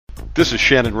This is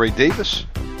Shannon Ray Davis,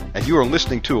 and you are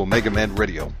listening to Omegaman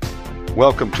Radio.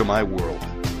 Welcome to my world,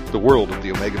 the world of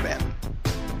the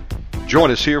Omegaman.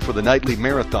 Join us here for the nightly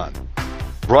marathon,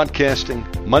 broadcasting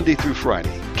Monday through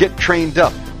Friday. Get trained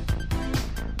up.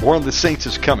 More of the Saints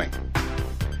is coming.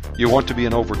 You want to be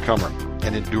an overcomer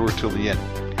and endure till the end.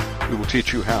 We will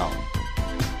teach you how.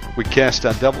 We cast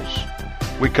out devils.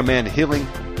 We command healing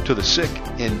to the sick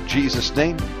in Jesus'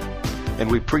 name. And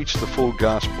we preach the full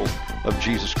gospel of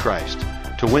Jesus Christ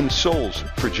to win souls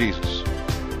for Jesus.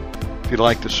 If you'd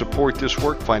like to support this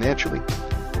work financially,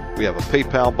 we have a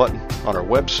PayPal button on our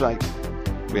website.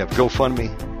 We have GoFundMe,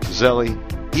 Zelle,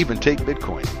 even take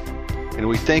Bitcoin. And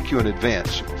we thank you in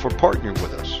advance for partnering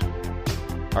with us.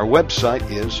 Our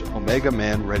website is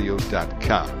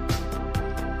omegamanradio.com.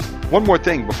 One more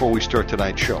thing before we start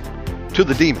tonight's show. To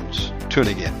the demons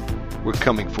tuning in, we're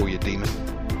coming for you, demon.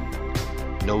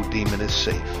 No demon is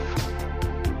safe.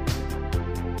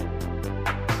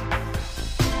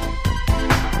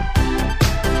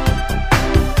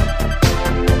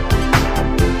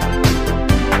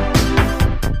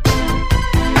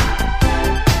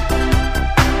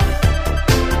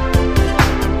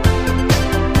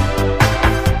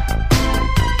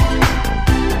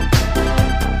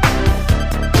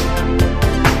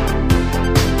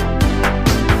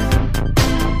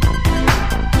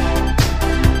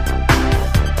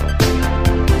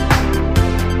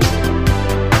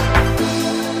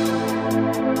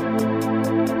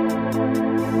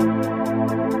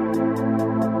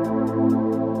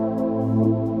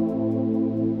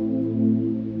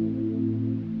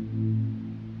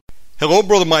 Hello,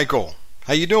 Brother Michael.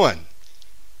 How you doing?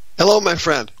 Hello, my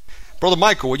friend. Brother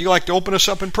Michael, would you like to open us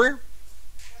up in prayer?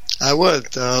 I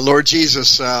would. Lord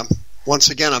Jesus, once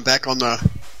again, I'm back on the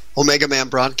Omegaman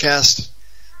broadcast.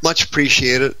 Much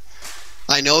appreciated.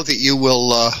 I know that you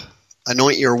will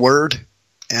anoint your word,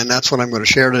 and that's what I'm going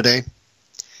to share today.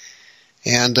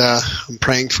 And I'm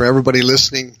praying for everybody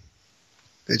listening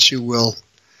that you will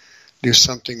do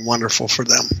something wonderful for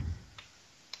them.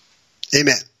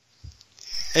 Amen.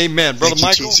 Amen. Brother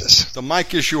Thank you, Michael, Jesus. The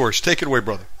mic is yours. Take it away,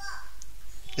 brother.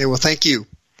 Yeah, well, thank you.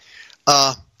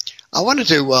 I wanted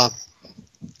to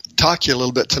talk to you a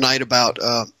little bit tonight about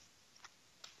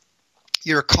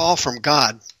your call from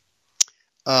God.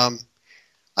 I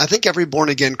think every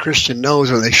born-again Christian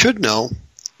knows, or they should know,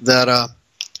 that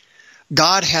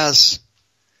God has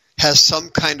some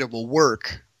kind of a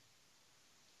work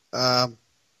that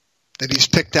He's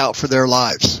picked out for their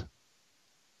lives.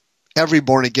 Every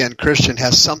born-again Christian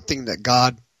has something that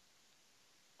God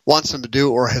wants them to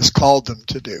do or has called them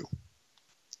to do.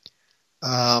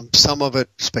 Some of it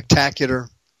spectacular,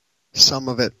 some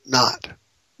of it not.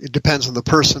 It depends on the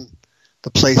person,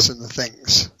 the place, and the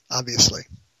things, obviously.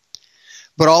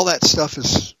 But all that stuff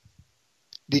is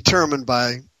determined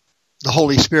by the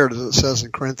Holy Spirit, as it says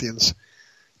in Corinthians.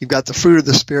 You've got the fruit of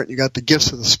the Spirit, you've got the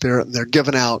gifts of the Spirit, and they're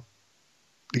given out.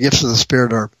 The gifts of the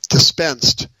Spirit are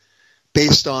dispensed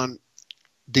based on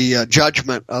the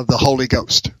judgment of the Holy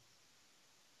Ghost.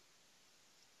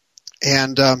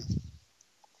 And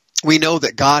we know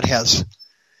that God has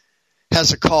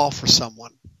a call for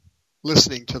someone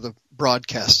listening to the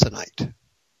broadcast tonight.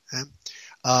 Okay?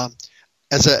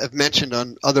 As I've mentioned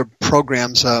on other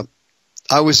programs, I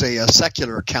was a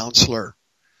secular counselor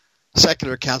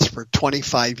for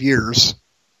 25 years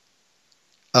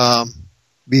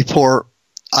before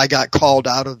I got called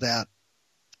out of that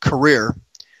career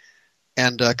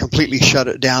and completely shut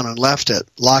it down and left it,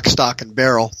 lock, stock, and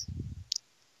barrel.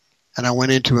 And I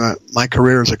went into my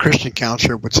career as a Christian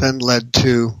counselor, which then led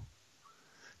to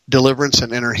deliverance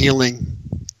and inner healing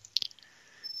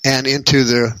and into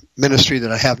the ministry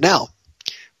that I have now.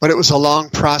 But it was a long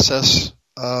process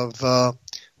of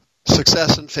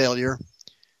success and failure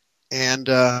and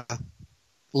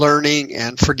learning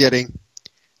and forgetting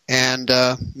and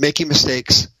making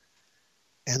mistakes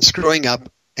and screwing up.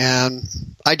 And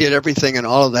I did everything and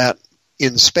all of that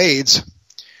in spades.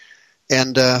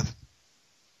 And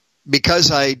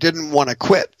because I didn't want to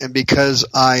quit and because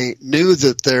I knew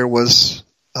that there was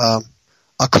a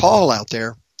call out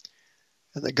there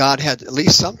and that God had at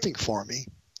least something for me,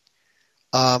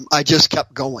 I just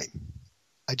kept going.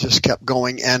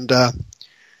 And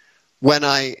when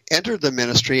I entered the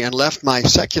ministry and left my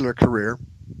secular career,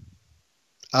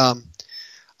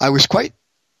 I was quite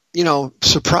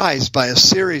surprised by a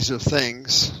series of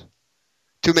things,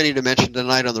 too many to mention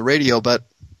tonight on the radio, but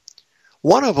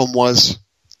one of them was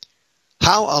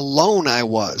how alone I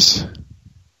was.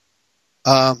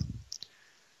 As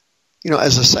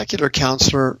a secular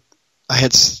counselor, I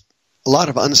had a lot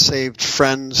of unsaved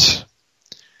friends.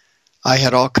 I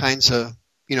had all kinds of,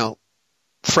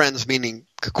 friends, meaning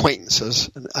acquaintances.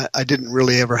 And I didn't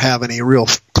really ever have any real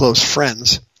close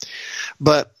friends.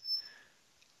 But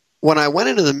when I went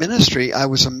into the ministry, I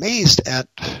was amazed at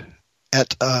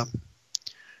the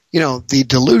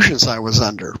delusions I was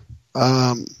under.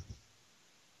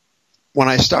 When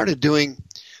I started doing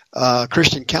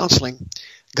Christian counseling,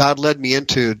 God led me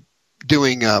into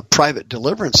doing private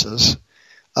deliverances.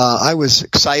 I was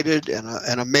excited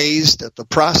and amazed at the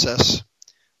process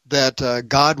that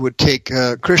God would take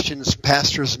Christians,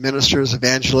 pastors, ministers,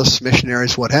 evangelists,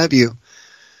 missionaries, what have you,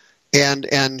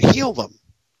 and heal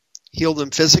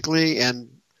them physically and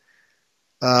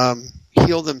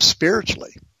heal them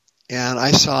spiritually. And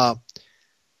I saw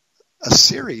a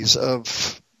series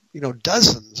of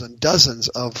dozens and dozens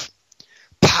of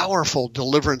powerful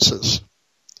deliverances.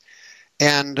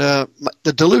 And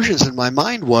the delusions in my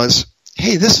mind was,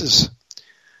 hey, this is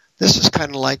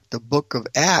kind of like the book of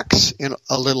Acts in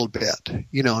a little bit.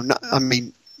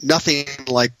 Nothing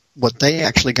like what they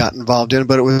actually got involved in,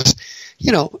 but it was,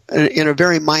 in a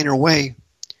very minor way,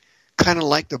 kind of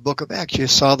like the book of Acts. You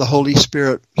saw the Holy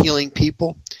Spirit healing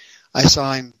people. I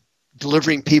saw him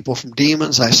delivering people from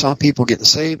demons. I saw people getting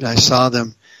saved. I saw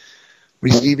them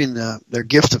receiving their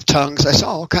gift of tongues. I saw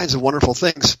all kinds of wonderful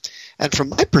things. And from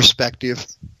my perspective,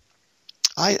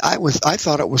 I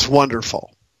thought it was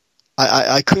wonderful.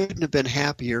 I couldn't have been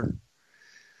happier.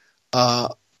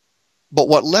 But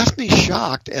what left me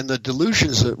shocked, and the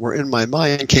delusions that were in my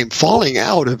mind came falling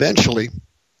out eventually,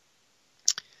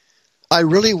 I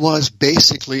really was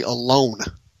basically alone.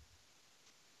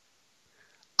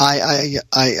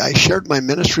 I shared my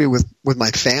ministry with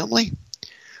my family,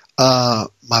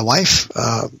 my wife,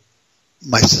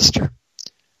 my sister,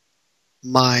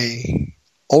 my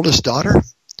oldest daughter,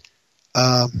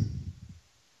 at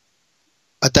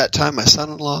that time my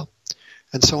son-in-law,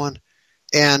 and so on.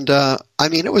 And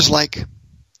it was like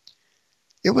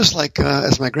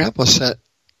as my grandpa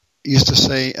used to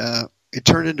say, it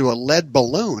turned into a lead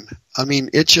balloon. I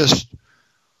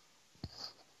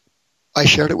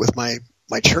shared it with my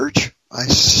church. I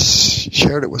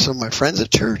shared it with some of my friends at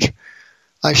church.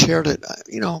 I shared it,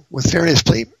 with various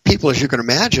people, as you can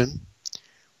imagine.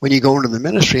 When you go into the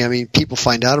ministry, people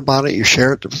find out about it, you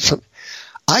share it.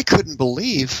 I couldn't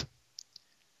believe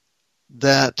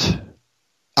that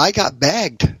I got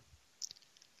bagged.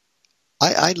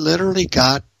 I literally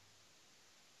got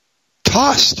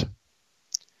tossed.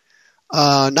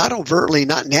 Not overtly,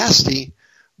 not nasty,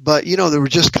 but, there was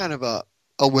just kind of a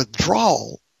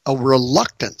withdrawal, a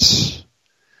reluctance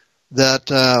that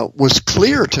was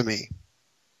clear to me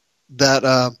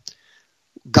that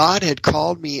God had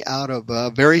called me out of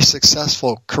a very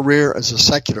successful career as a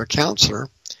secular counselor.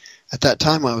 At that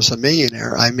time, I was a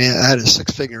millionaire. I had a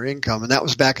six-figure income, and that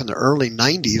was back in the early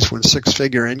 90s when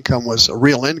six-figure income was a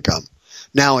real income.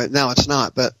 Now it's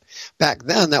not, but back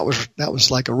then that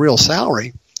was like a real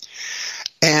salary.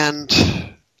 And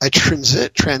I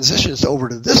transitioned over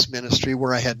to this ministry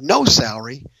where I had no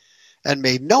salary and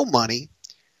made no money,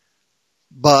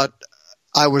 but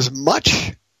I was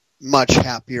much, much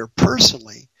happier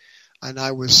personally, and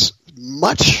I was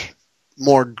much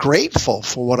more grateful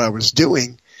for what I was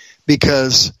doing,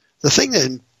 because the thing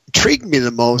that intrigued me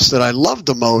the most, that I loved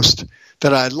the most,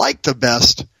 that I liked the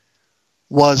best,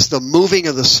 was the moving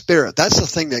of the Spirit. That's the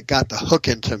thing that got the hook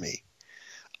into me.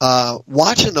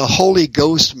 Watching the Holy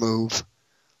Ghost move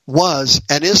was,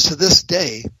 and is to this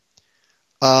day,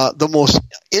 the most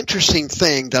interesting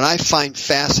thing that I find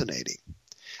fascinating.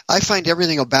 I find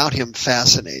everything about him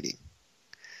fascinating.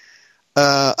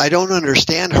 I don't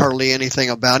understand hardly anything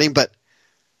about him, but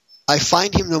I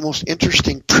find him the most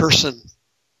interesting person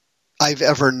I've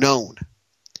ever known.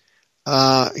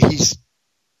 He's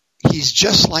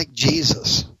just like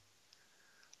Jesus.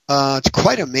 It's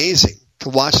quite amazing to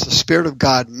watch the Spirit of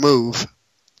God move.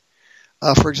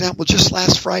 For example, just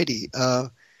last Friday,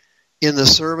 in the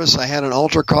service, I had an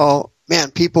altar call.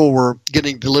 Man, people were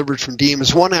getting delivered from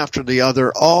demons, one after the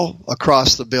other, all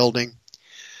across the building.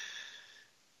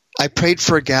 I prayed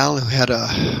for a gal who had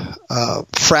a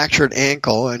fractured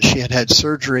ankle, and she had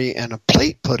surgery and a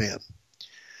plate put in.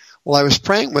 Well, I was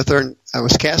praying with her, and I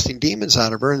was casting demons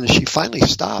out of her, and then she finally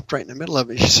stopped right in the middle of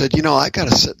it. She said, I got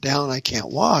to sit down. I can't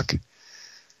walk.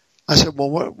 I said, well,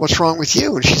 what's wrong with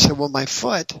you? And she said, well, my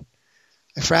foot,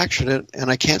 I fractured it, and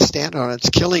I can't stand on it.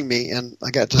 It's killing me, and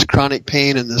I got this chronic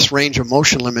pain and this range of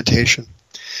motion limitation.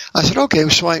 I said, okay.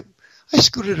 So I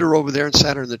scooted her over there and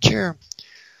sat her in the chair,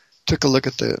 took a look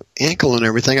at the ankle and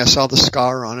everything. I saw the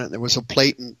scar on it. There was a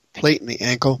plate in the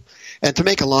ankle. And to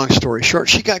make a long story short,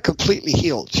 she got completely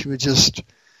healed. She was just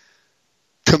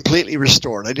completely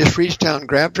restored. I just reached down,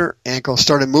 grabbed her ankle,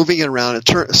 started moving it around. It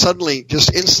turned suddenly,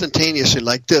 just instantaneously,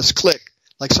 like this, click,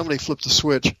 like somebody flipped a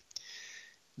switch.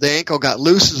 The ankle got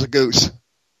loose as a goose.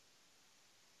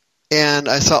 And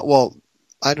I thought, well,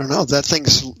 I don't know, that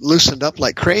thing's loosened up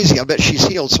like crazy. I bet she's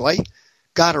healed. So I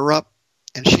got her up,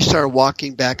 and she started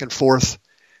walking back and forth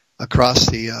across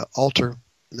the altar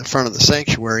in the front of the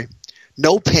sanctuary.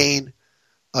 No pain,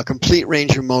 a complete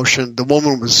range of motion. The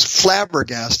woman was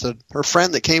flabbergasted. Her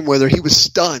friend that came with her, he was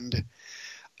stunned.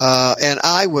 And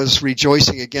I was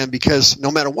rejoicing again, because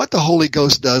no matter what the Holy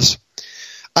Ghost does,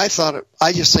 I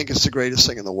just think it's the greatest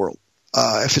thing in the world.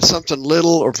 If it's something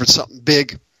little or if it's something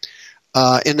big.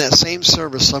 In that same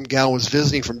service, some gal was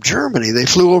visiting from Germany. They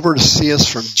flew over to see us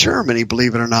from Germany,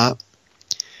 believe it or not.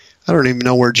 I don't even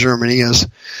know where Germany is.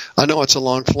 I know it's a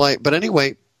long flight. But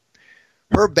anyway,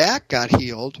 her back got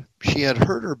healed. She had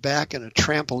hurt her back in a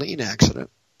trampoline accident.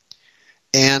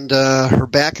 And her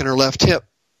back and her left hip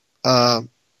had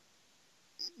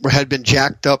been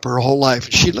jacked up her whole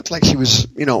life. She looked like she was,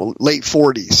 late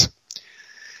 40s.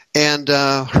 And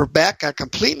her back got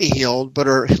completely healed, but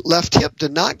her left hip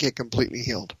did not get completely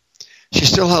healed. She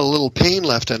still had a little pain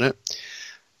left in it.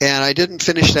 And I didn't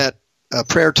finish that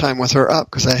prayer time with her up,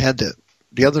 because I had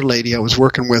the other lady I was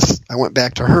working with, I went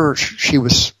back to her. She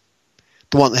was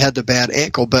the one that had the bad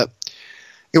ankle. But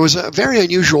it was a very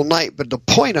unusual night. But the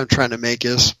point I'm trying to make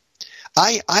is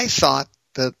I thought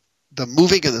that the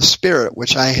moving of the Spirit,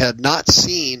 which I had not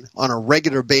seen on a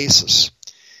regular basis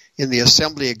in the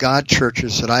Assembly of God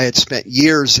churches that I had spent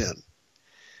years in.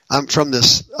 I'm from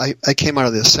this, I came out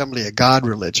of the Assembly of God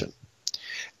religion.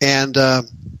 And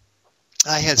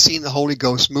I had seen the Holy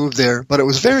Ghost move there, but it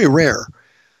was very rare.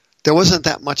 There wasn't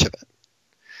that much of it.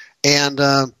 And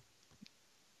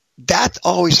that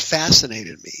always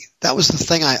fascinated me. That was the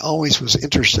thing I always was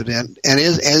interested in, and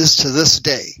is to this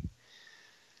day.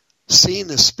 Seeing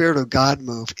the Spirit of God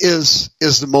move is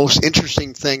the most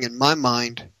interesting thing in my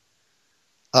mind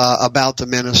about the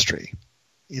ministry.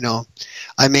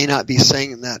 I may not be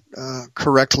saying that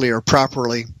correctly or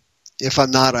properly. If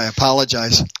I'm not, I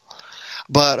apologize.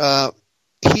 But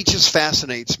he just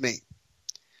fascinates me.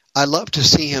 I love to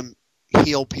see him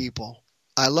heal people.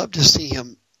 I love to see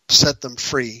him set them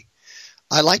free.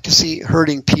 I like to see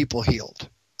hurting people healed.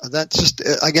 That's just,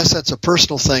 I guess that's a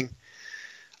personal thing.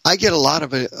 I get a lot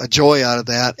of a joy out of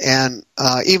that. And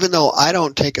even though I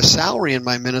don't take a salary in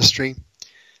my ministry,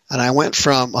 and I went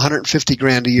from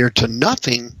 $150,000 a year to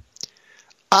nothing,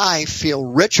 I feel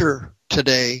richer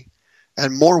today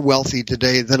and more wealthy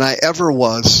today than I ever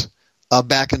was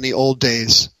back in the old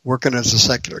days working as a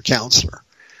secular counselor.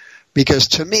 Because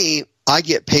to me, I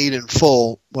get paid in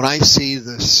full when I see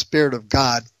the Spirit of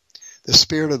God, the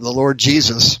Spirit of the Lord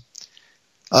Jesus,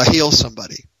 heal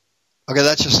somebody. Okay,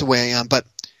 that's just the way I am. But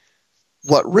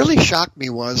what really shocked me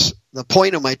was the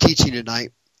point of my teaching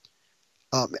tonight.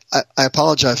 I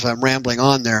apologize if I'm rambling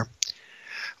on there.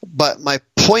 But my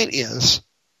point is,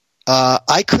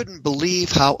 I couldn't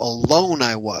believe how alone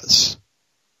I was.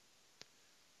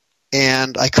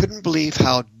 And I couldn't believe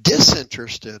how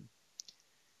disinterested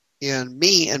in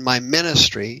me and my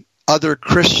ministry other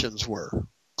Christians were,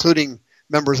 including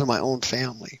members of my own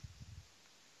family.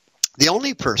 The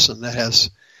only person that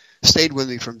has stayed with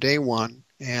me from day one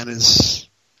and is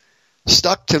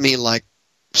stuck to me like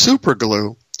super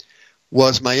glue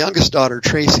was my youngest daughter,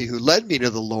 Tracy, who led me to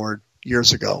the Lord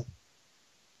years ago.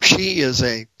 She is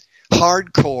a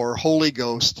hardcore Holy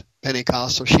Ghost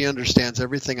Pentecostal. She understands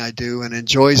everything I do and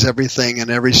enjoys everything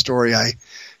and every story I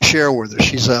share with her.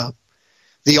 She's the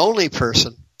only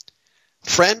person,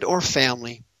 friend or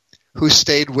family, who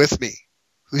stayed with me.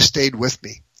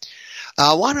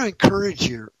 I want to encourage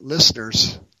your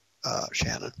listeners,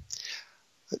 Shannon,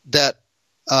 that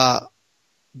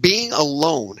being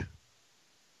alone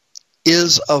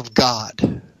is of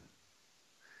God.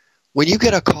 When you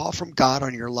get a call from God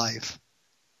on your life,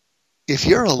 if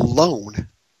you're alone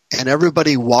and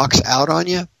everybody walks out on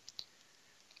you,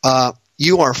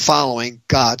 you are following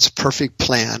God's perfect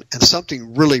plan, and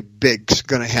something really big is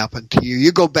going to happen to you.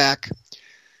 You go back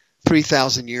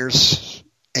 3,000 years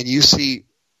and you see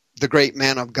the great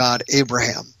man of God,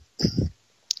 Abraham.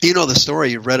 You know the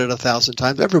story. You've read it 1,000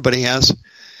 times. Everybody has.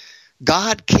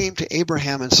 God came to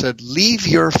Abraham and said, leave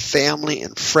your family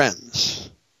and friends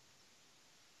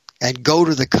and go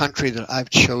to the country that I've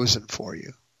chosen for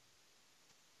you.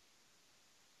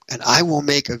 And I will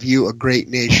make of you a great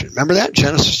nation. Remember that?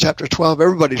 Genesis chapter 12.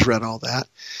 Everybody's read all that.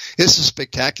 It's a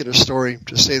spectacular story,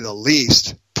 to say the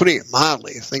least. Putting it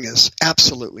mildly, the thing is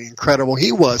absolutely incredible.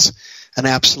 He was an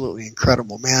absolutely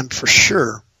incredible man for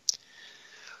sure.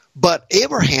 But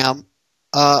Abraham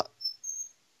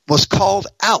was called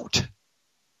out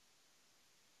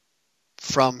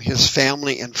from his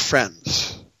family and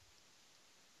friends.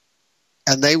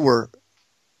 And he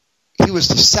was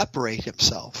to separate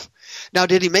himself. Now,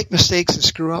 did he make mistakes and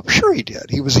screw up? Sure he did.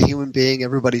 He was a human being.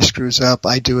 Everybody screws up.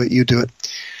 I do it. You do it.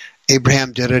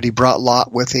 Abraham did it. He brought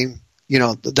Lot with him.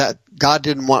 That God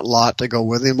didn't want Lot to go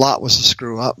with him. Lot was a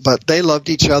screw up, but they loved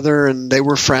each other and they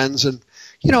were friends. And,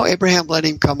 Abraham let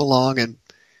him come along and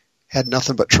had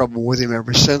nothing but trouble with him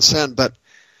ever since then. But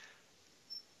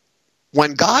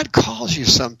when God calls you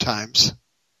sometimes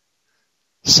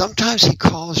he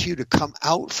calls you to come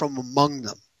out from among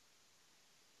them.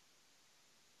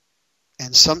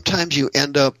 And sometimes you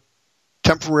end up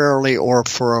temporarily or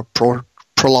for a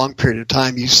prolonged period of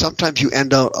time, sometimes you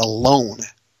end up alone.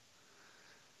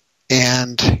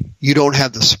 And you don't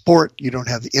have the support, you don't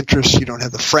have the interest, you don't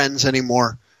have the friends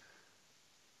anymore.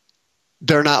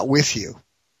 They're not with you.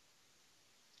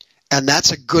 And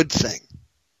that's a good thing.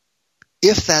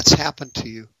 If that's happened to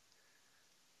you,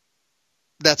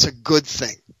 that's a good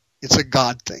thing. It's a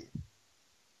God thing.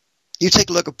 You take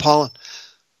a look at Paul,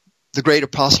 the great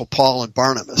apostle Paul and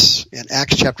Barnabas in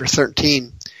Acts chapter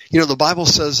 13. The Bible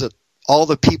says that all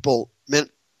the people,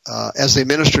 as they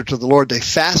ministered to the Lord, they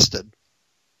fasted.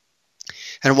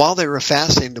 And while they were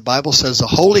fasting, the Bible says the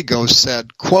Holy Ghost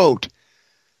said, quote,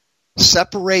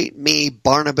 "Separate me,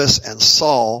 Barnabas and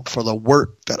Saul, for the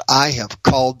work that I have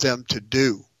called them to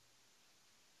do."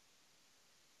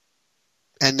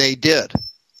 And they did.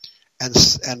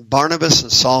 And Barnabas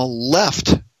and Saul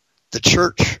left the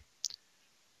church,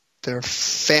 their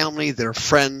family, their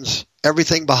friends,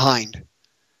 everything behind,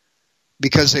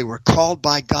 because they were called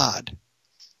by God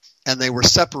and they were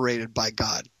separated by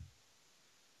God.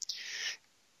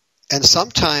 And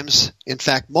sometimes, in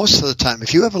fact, most of the time,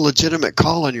 if you have a legitimate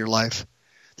call in your life,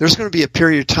 there's going to be a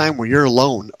period of time where you're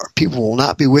alone, or people will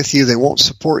not be with you, they won't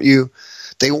support you,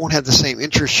 they won't have the same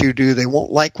interests you do, they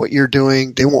won't like what you're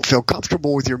doing, they won't feel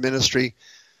comfortable with your ministry.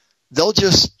 They'll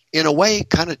just, in a way,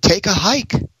 kind of take a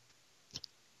hike.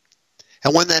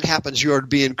 And when that happens, you are to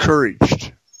be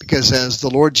encouraged, because as the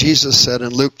Lord Jesus said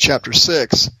in Luke chapter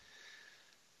 6,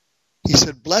 he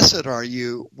said, "Blessed are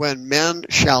you when men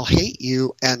shall hate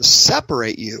you and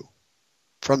separate you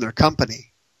from their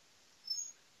company,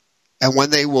 and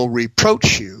when they will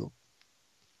reproach you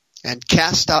and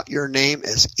cast out your name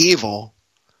as evil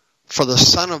for the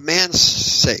Son of Man's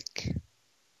sake."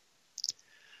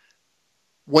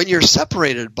 When you're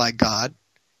separated by God,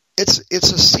 it's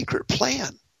a secret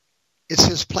plan. It's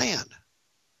his plan.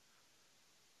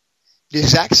 The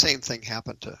exact same thing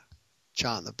happened to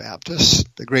John the Baptist,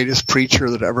 the greatest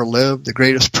preacher that ever lived, the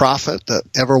greatest prophet that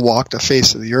ever walked the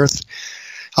face of the earth.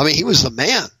 I mean, he was the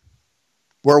man.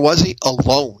 Where was he?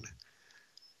 Alone.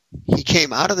 He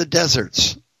came out of the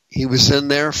deserts. He was in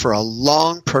there for a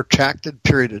long, protracted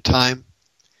period of time.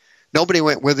 Nobody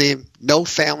went with him. No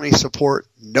family support.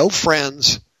 No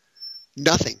friends.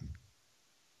 Nothing.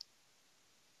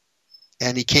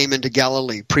 And he came into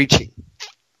Galilee preaching.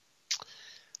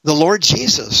 The Lord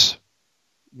Jesus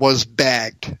was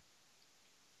bagged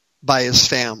by his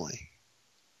family.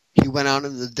 He went out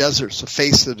in the deserts to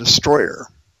face the destroyer.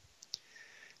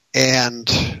 And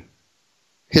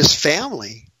his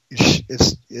family,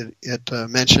 it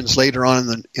mentions later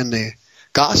on in the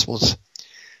Gospels,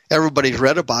 everybody's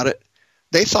read about it,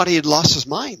 they thought he had lost his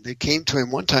mind. They came to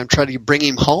him one time, tried to bring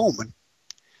him home and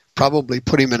probably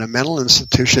put him in a mental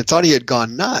institution. They thought he had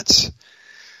gone nuts.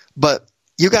 But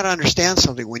you got to understand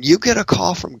something. When you get a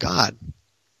call from God,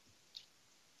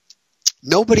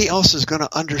 nobody else is going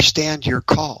to understand your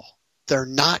call. They're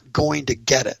not going to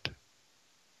get it.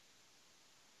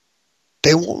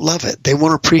 They won't love it. They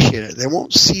won't appreciate it. They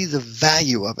won't see the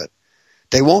value of it.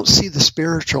 They won't see the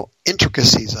spiritual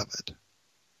intricacies of it.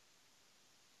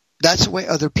 That's the way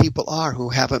other people are who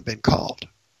haven't been called.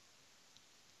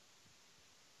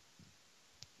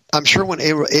 I'm sure when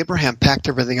Abraham packed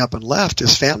everything up and left,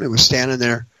 his family was standing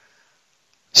there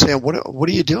saying, what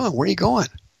are you doing? Where are you going?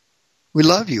 We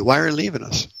love you. Why are you leaving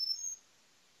us?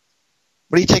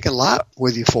 What are you taking Lot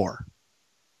with you for?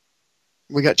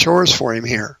 We got chores for him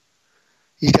here.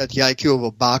 He's got the IQ of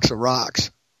a box of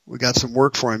rocks. We got some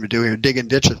work for him to do here, digging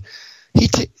ditches.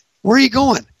 Where are you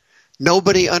going?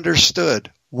 Nobody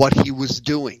understood what he was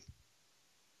doing.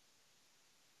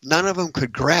 None of them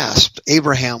could grasp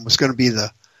Abraham was going to be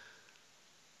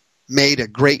made a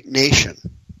great nation,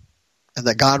 and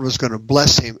that God was going to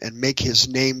bless him and make his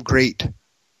name great.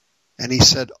 And he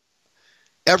said,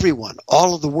 everyone,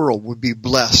 all of the world would be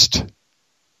blessed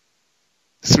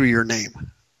through your name.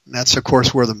 And that's, of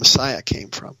course, where the Messiah came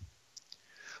from.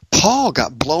 Paul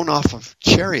got blown off of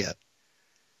chariot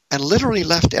and literally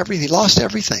left everything. He lost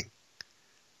everything.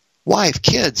 Wife,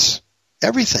 kids,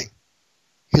 everything.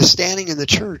 He was standing in the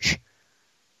church.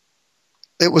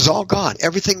 It was all gone.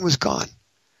 Everything was gone.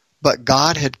 But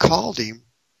God had called him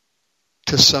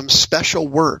to some special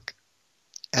work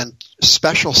and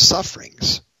special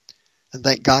sufferings. And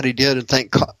thank God he did, and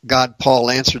thank God Paul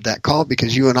answered that call,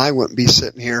 because you and I wouldn't be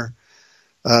sitting here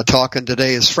talking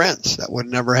today as friends. That would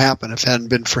never happen if it hadn't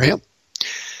been for him.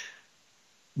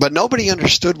 But nobody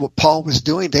understood what Paul was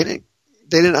doing. They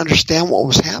didn't understand what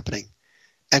was happening.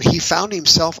 And he found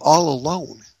himself all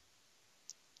alone.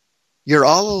 You're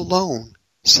all alone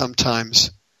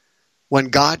sometimes when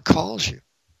God calls you.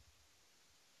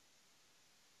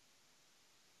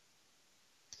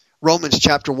 Romans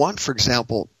chapter 1, for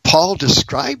example, Paul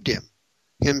described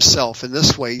himself in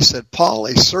this way. He said, Paul,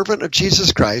 a servant of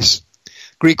Jesus Christ,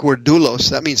 Greek word doulos,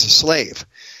 that means a slave.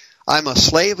 I'm a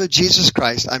slave of Jesus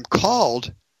Christ. I'm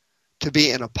called to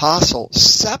be an apostle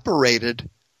separated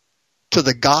to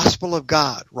the gospel of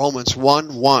God. Romans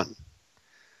 1:1.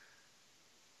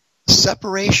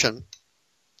 Separation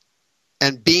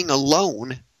and being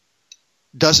alone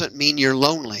doesn't mean you're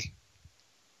lonely.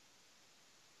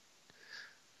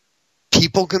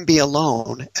 People can be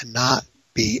alone and not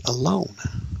be alone.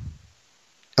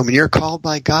 And when you're called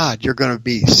by God, you're going to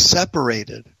be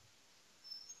separated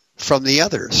from the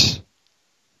others.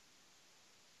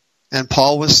 And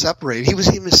Paul was separated. He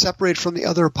was even separated from the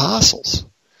other apostles.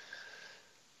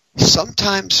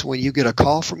 Sometimes when you get a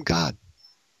call from God,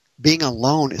 being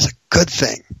alone is a good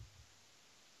thing.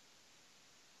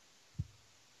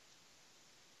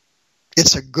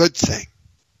 It's a good thing.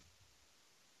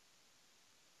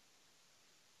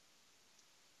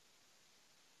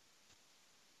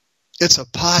 It's a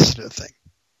positive thing.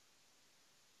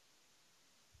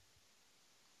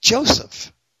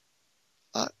 Joseph,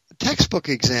 textbook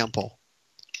example.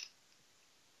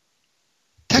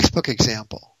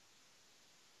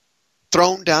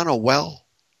 Thrown down a well,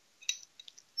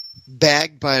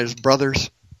 bagged by his brothers.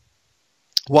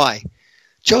 Why?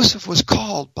 Joseph was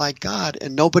called by God,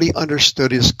 and nobody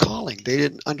understood his calling. They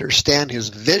didn't understand his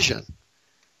vision.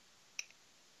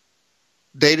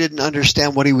 They didn't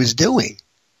understand what he was doing.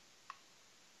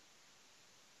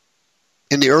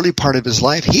 In the early part of his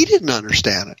life, he didn't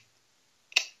understand it.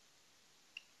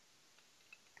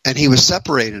 And he was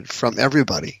separated from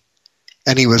everybody.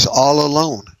 And he was all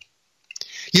alone.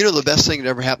 You know the best thing that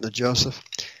ever happened to Joseph?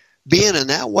 Being in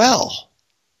that well.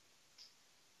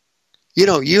 You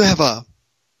know, you got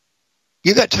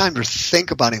time to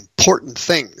think about important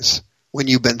things when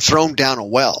you've been thrown down a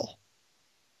well.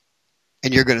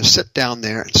 And you're going to sit down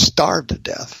there and starve to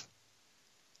death.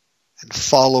 And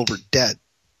fall over dead.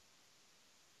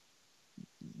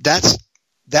 That's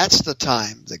the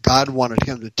time that God wanted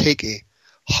him to take a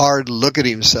hard look at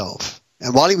himself.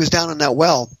 And while he was down in that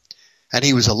well, and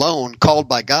he was alone, called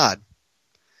by God,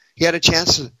 he had a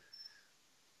chance to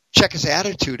check his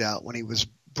attitude out when he was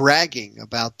bragging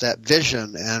about that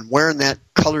vision and wearing that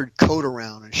colored coat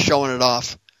around and showing it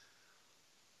off.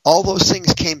 All those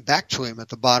things came back to him at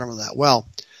the bottom of that well.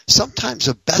 Sometimes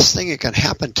the best thing that can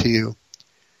happen to you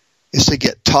is to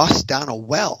get tossed down a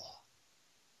well.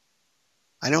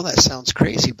 I know that sounds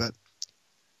crazy, but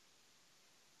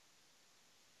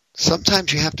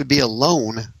sometimes you have to be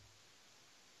alone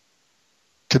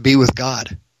to be with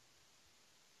God.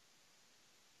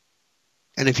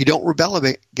 And if you don't rebel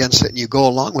against it and you go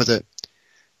along with it,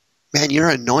 man, your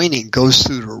anointing goes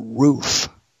through the roof.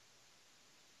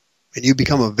 And you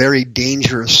become a very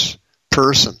dangerous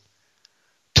person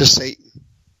to Satan.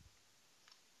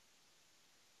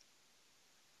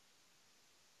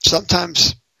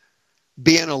 Sometimes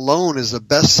being alone is the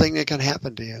best thing that can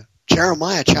happen to you.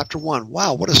 Jeremiah chapter 1.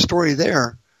 Wow, what a story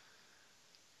there.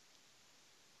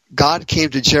 God came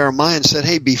to Jeremiah and said,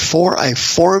 hey, before I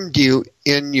formed you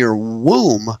in your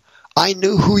womb, I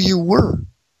knew who you were.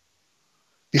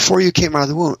 Before you came out of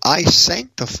the womb, I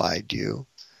sanctified you.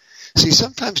 See,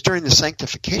 sometimes during the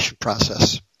sanctification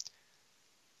process,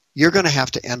 you're going to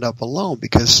have to end up alone,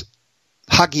 because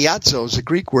hagiadzo is a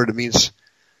Greek word. It means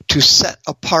to set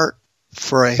apart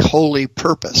for a holy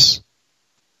purpose.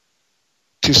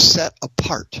 To set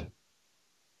apart.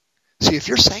 See, if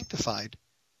you're sanctified,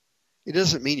 it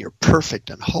doesn't mean you're perfect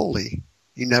and holy.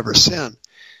 You never sin.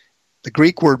 The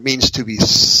Greek word means to be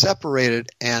separated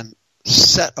and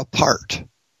set apart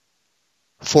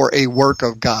for a work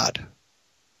of God.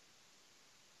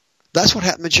 That's what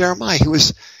happened to Jeremiah. He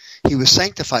was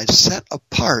sanctified, set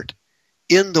apart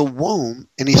in the womb,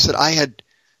 and he said,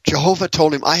 Jehovah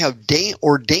told him, I have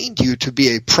ordained you to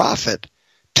be a prophet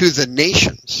to the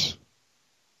nations.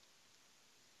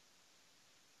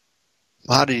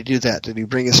 Well, how did he do that? Did he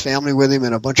bring his family with him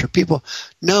and a bunch of people?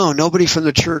 No, nobody from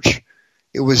the church.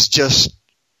 It was just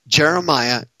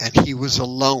Jeremiah, and he was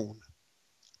alone.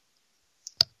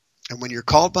 And when you're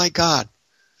called by God,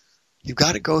 you've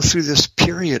got to go through this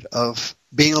period of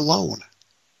being alone.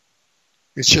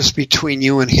 It's just between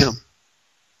you and Him.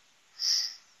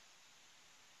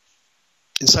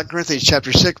 In 2 Corinthians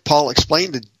chapter 6, Paul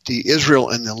explained to the Israel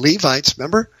and the Levites,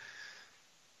 remember?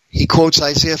 He quotes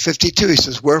Isaiah 52. He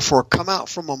says, "Wherefore come out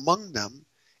from among them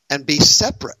and be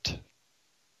separate,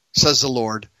 says the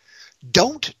Lord.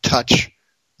 Don't touch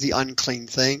the unclean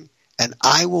thing, and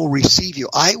I will receive you.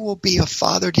 I will be a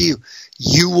father to you.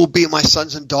 You will be my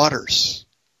sons and daughters."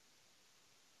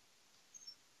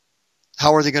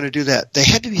 How are they going to do that? They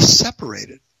had to be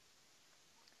separated.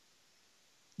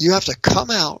 You have to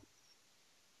come out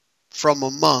from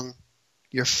among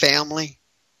your family,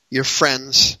 your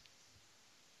friends,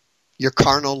 your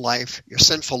carnal life, your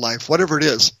sinful life, whatever it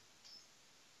is.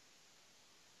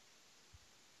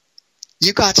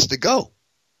 You got to go.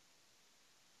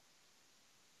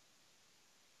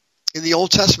 In the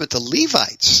Old Testament, the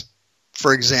Levites,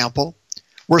 for example,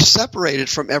 were separated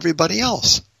from everybody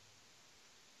else.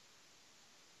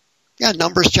 Yeah,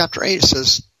 Numbers chapter 8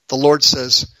 says, the Lord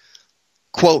says,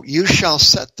 quote, "You shall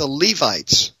set the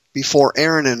Levites before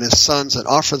Aaron and his sons and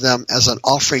offer them as an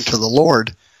offering to the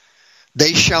Lord.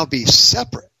 They shall be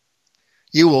separate.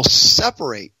 You will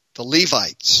separate the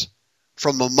Levites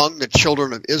from among the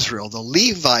children of Israel. The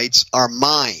Levites are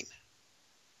mine."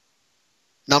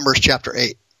 Numbers chapter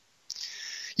 8.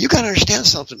 You got to understand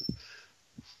something.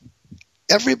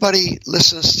 Everybody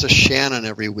listens to Shannon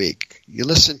every week. You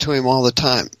listen to him all the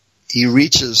time. He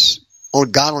reaches,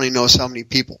 God only knows how many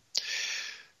people.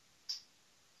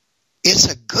 It's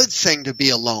a good thing to be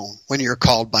alone when you're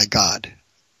called by God.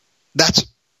 That's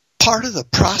part of the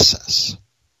process.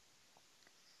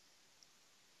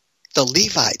 The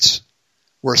Levites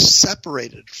were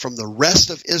separated from the rest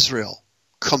of Israel,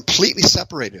 completely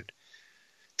separated.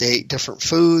 They ate different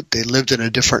food. They lived in a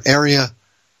different area.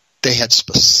 They had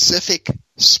specific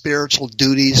spiritual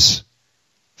duties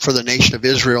for the nation of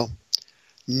Israel.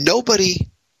 Nobody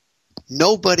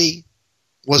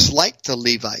was like the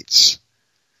Levites,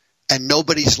 and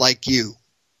nobody's like you.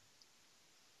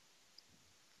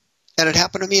 And it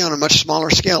happened to me on a much smaller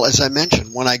scale, as I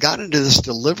mentioned. When I got into this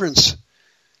deliverance,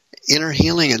 inner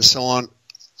healing, and so on,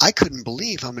 I couldn't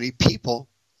believe how many people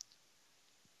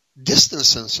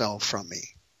distanced themselves from me.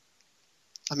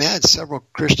 I mean, I had several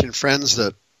Christian friends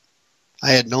that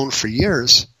I had known for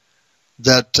years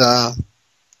that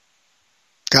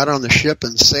got on the ship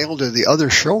and sailed to the other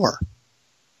shore.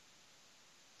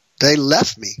 They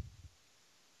left me.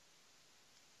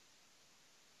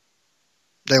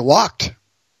 They walked.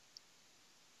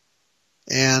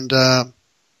 And the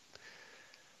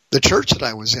church that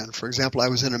I was in, for example, I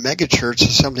was in a mega church,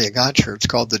 Assembly of God church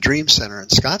called the Dream Center in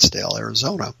Scottsdale,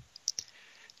 Arizona.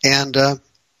 And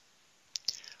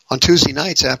on Tuesday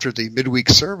nights after the midweek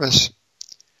service,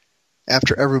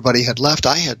 after everybody had left,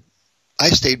 I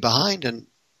stayed behind and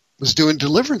was doing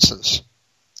deliverances.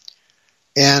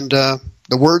 And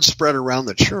the word spread around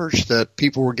the church that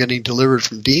people were getting delivered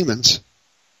from demons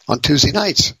on Tuesday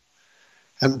nights.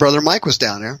 And Brother Mike was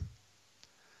down there.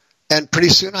 And pretty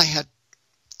soon I had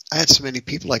so many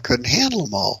people I couldn't handle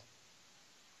them all.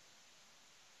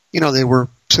 You know, as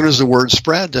soon as the word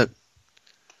spread, that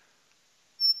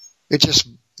it just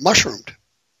mushroomed.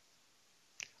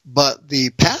 But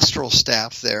the pastoral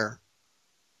staff there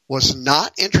was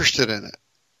not interested in it.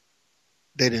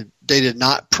 They did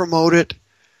not promote it.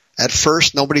 At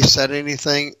first, nobody said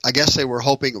anything. I guess they were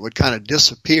hoping it would kind of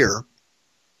disappear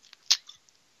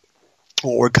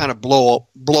or kind of blow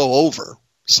over,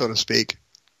 so to speak.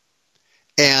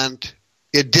 And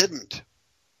it didn't.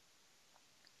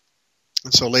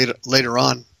 And so later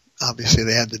on, obviously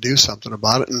they had to do something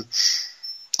about it. And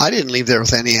I didn't leave there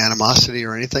with any animosity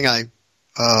or anything. I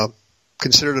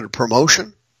considered it a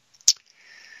promotion.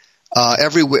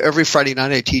 Every Friday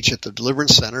night I teach at the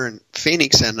Deliverance Center in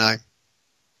Phoenix, and I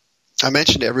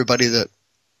mentioned to everybody that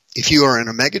if you are in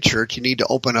a mega church, you need to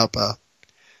open up a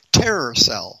terror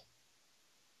cell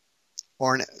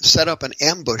or set up an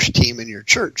ambush team in your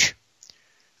church.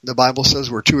 The Bible says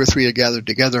where 2 or 3 are gathered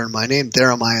together in my name,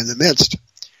 there am I in the midst.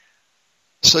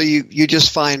 So you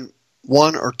just find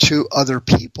 1 or 2 other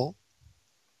people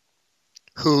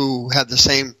who have the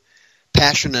same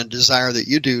passion and desire that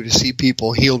you do to see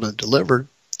people healed and delivered.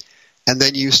 And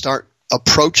then you start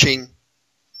approaching,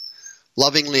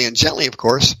 lovingly and gently, of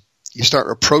course, you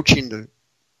start approaching the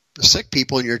sick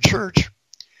people in your church.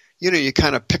 You know, you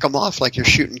kind of pick them off like you're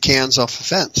shooting cans off a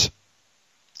fence.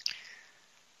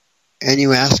 And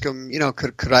you ask them, you know,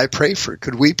 could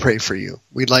we pray for you?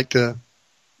 We'd like to,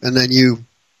 and then you,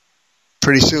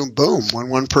 pretty soon, boom, when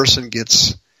one person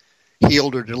gets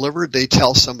healed or delivered, they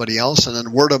tell somebody else, and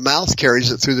then word of mouth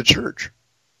carries it through the church.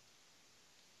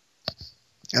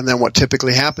 And then what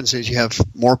typically happens is you have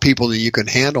more people than you can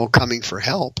handle coming for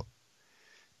help,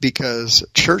 because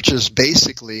churches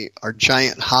basically are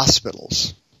giant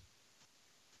hospitals.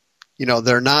 You know,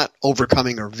 they're not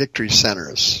overcoming or victory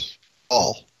centers at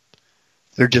all.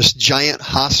 They're just giant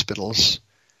hospitals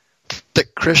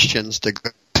that Christians to go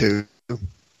to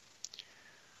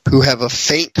who have a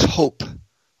faint hope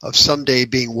of someday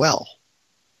being well.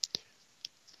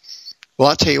 Well,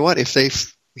 I'll tell you what, if they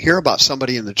hear about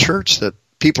somebody in the church that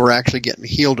people are actually getting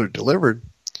healed or delivered,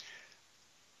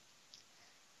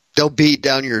 they'll beat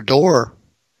down your door.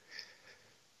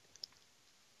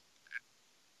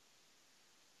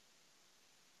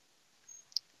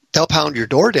 They'll pound your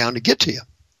door down to get to you.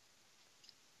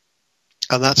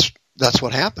 And that's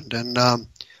what happened. And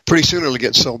pretty soon it'll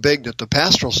get so big that the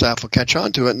pastoral staff will catch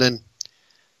on to it, and then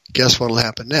guess what will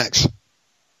happen next?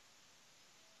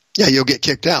 Yeah, you'll get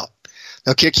kicked out.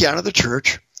 They'll kick you out of the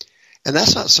church, and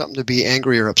that's not something to be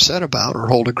angry or upset about or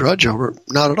hold a grudge over.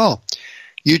 Not at all.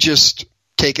 You just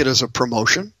take it as a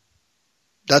promotion.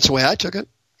 That's the way I took it.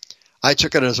 I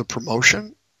took it as a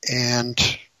promotion, and,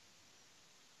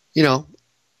 you know,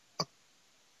 a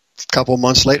couple of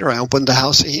months later, I opened the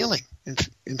House of Healing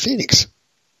in Phoenix.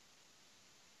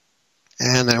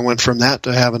 And I went from that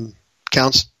to having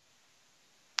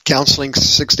counseling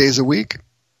 6 days a week.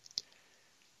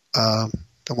 I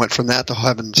went from that to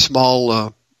having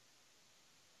small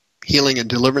healing and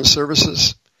deliverance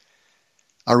services.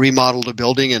 I remodeled a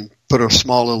building and put a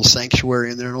small little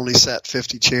sanctuary in there and only sat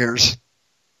 50 chairs.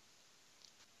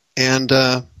 And,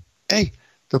 hey,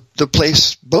 the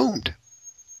place boomed.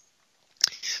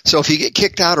 So if you get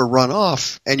kicked out or run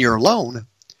off and you're alone,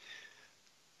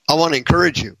 I want to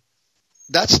encourage you.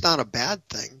 That's not a bad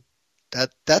thing.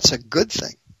 That's a good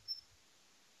thing.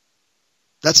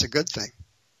 That's a good thing.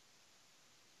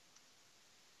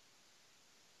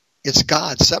 It's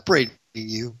God separating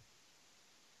you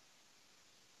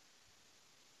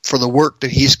for the work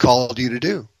that He's called you to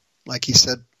do. Like He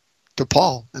said to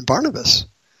Paul and Barnabas,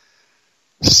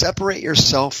 separate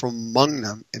yourself from among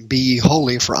them and be ye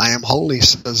holy, for I am holy,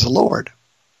 says the Lord.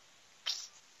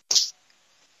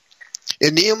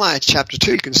 In Nehemiah chapter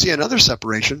 2, you can see another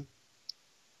separation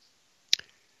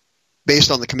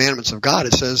based on the commandments of God.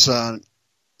 It says,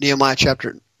 Nehemiah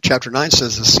chapter 9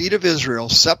 says, the seed of Israel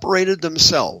separated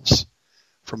themselves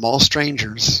from all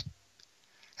strangers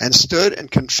and stood and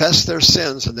confessed their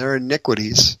sins and their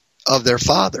iniquities of their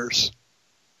fathers.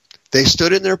 They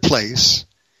stood in their place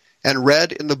and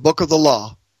read in the book of the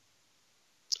law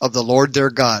of the Lord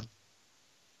their God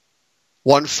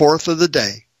 1/4 of the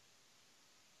day.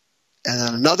 And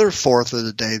on another 1/4 of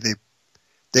the day,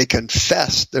 they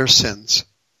confessed their sins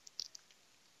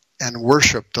and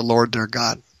worshiped the Lord their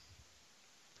God.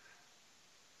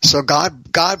 So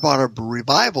God brought a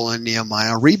revival in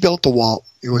Nehemiah, rebuilt the wall.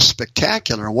 It was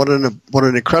spectacular. What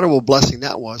an incredible blessing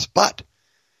that was. But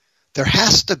there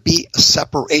has to be a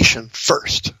separation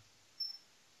first.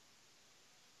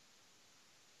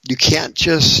 You can't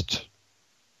just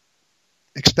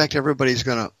expect everybody's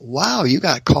going to, wow, you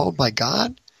got called by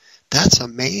God? That's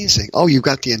amazing. Oh, you've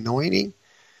got the anointing?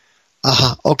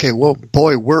 Okay, well,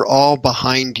 boy, we're all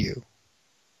behind you.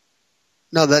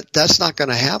 No, that's not going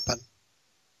to happen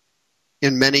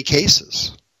in many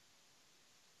cases.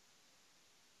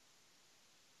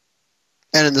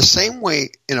 And in the same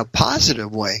way, in a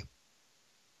positive way,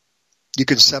 you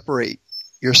can separate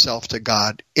yourself to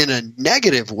God. In a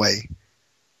negative way,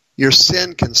 your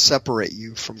sin can separate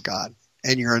you from God.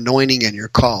 And your anointing and your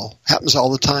call happens all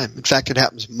the time. In fact, it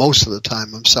happens most of the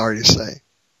time, I'm sorry to say.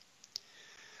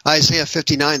 Isaiah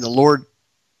 59, the Lord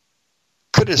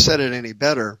couldn't have said it any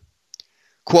better.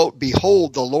 Quote,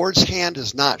 behold, the Lord's hand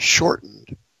is not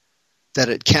shortened that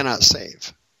it cannot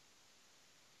save.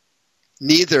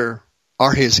 Neither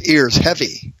are his ears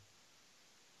heavy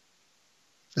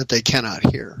that they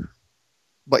cannot hear.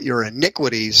 But your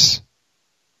iniquities,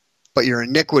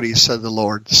 said the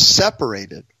Lord,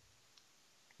 separated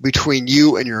between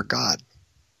you and your God.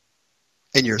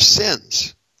 And your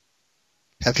sins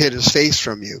have hid his face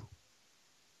from you,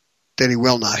 that he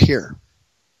will not hear.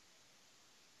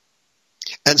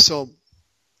 And so,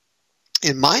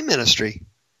 in my ministry,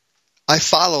 I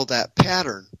follow that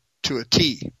pattern to a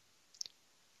T.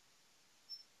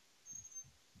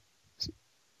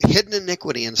 Hidden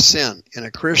iniquity and sin in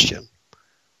a Christian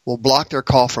will block their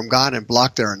call from God and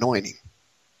block their anointing.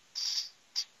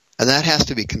 And that has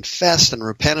to be confessed and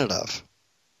repented of.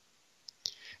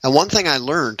 And one thing I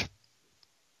learned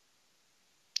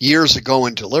years ago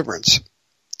in deliverance,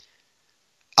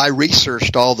 I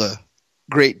researched all the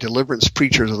great deliverance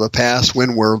preachers of the past,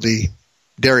 Winworthy,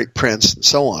 Derek Prince, and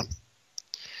so on.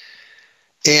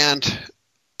 And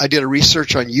I did a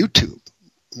research on YouTube,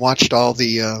 watched all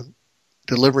the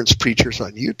deliverance preachers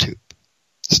on YouTube,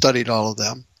 studied all of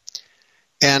them.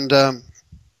 And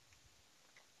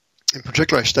in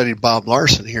particular, I studied Bob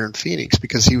Larson here in Phoenix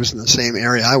because he was in the same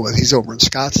area I was. He's over in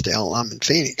Scottsdale, I'm in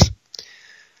Phoenix.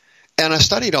 And I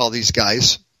studied all these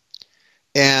guys,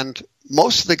 and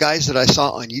most of the guys that I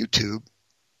saw on YouTube,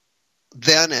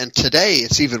 then and today,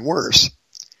 it's even worse.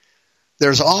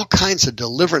 There's all kinds of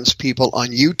deliverance people on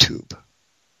YouTube,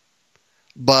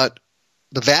 but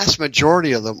the vast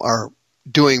majority of them are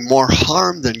doing more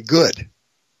harm than good.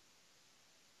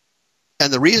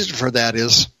 And the reason for that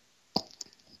is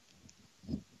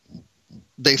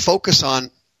they focus on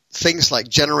things like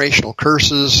generational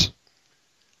curses,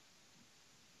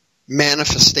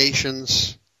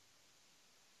 manifestations,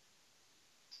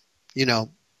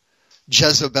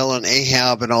 Jezebel and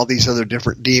Ahab and all these other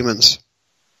different demons.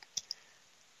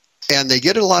 And they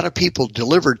get a lot of people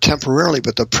delivered temporarily,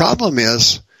 but the problem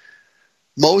is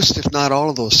most, if not all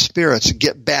of those spirits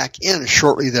get back in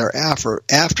shortly thereafter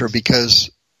because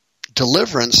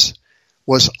deliverance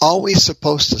was always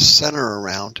supposed to center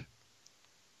around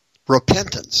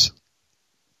repentance.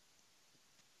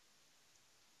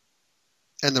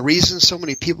 And the reason so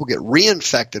many people get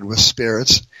reinfected with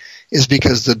spirits is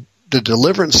because the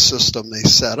deliverance system they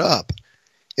set up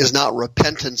is not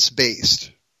repentance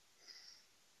based.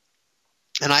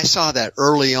 And I saw that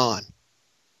early on,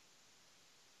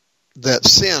 that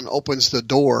sin opens the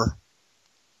door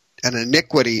and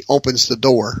iniquity opens the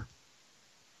door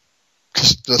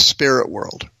to the spirit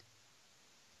world.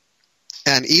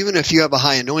 And even if you have a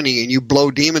high anointing and you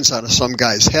blow demons out of some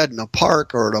guy's head in a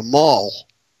park or at a mall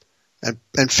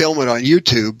and film it on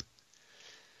YouTube,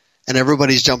 and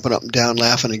everybody's jumping up and down,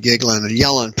 laughing and giggling and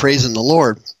yelling, praising the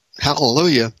Lord,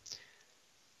 hallelujah.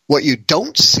 What you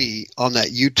don't see on that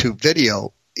YouTube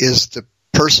video is the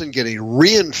person getting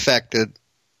reinfected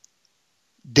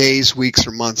days, weeks,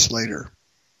 or months later.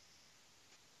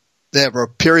 They have a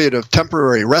period of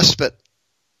temporary respite,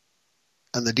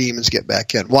 and the demons get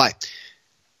back in. Why?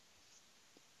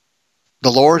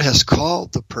 The Lord has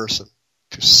called the person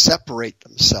to separate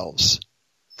themselves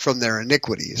from their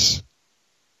iniquities.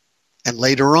 And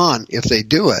later on, if they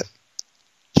do it,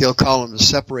 He'll call them to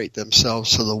separate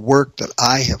themselves to the work that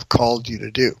I have called you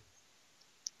to do.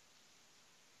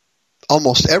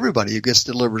 Almost everybody who gets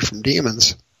delivered from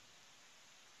demons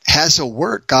has a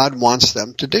work God wants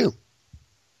them to do.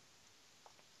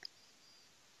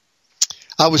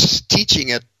 I was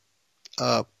teaching at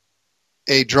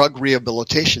a drug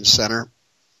rehabilitation center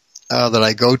that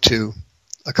I go to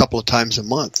a couple of times a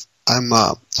month. I'm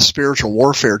a spiritual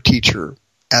warfare teacher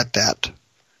at that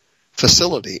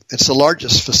facility. It's the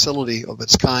largest facility of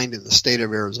its kind in the state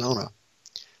of Arizona.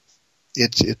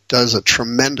 It does a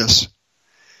tremendous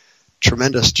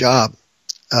job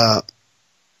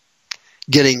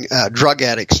getting drug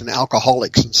addicts and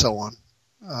alcoholics and so on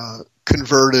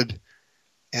converted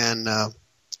and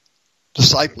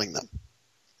discipling them.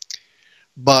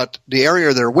 But the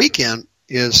area they're weak in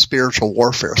is spiritual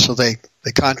warfare. So they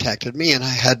contacted me and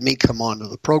had me come on to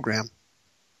the program.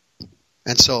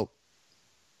 And so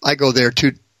I go there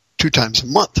two times a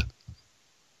month.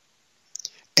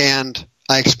 And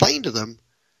I explained to them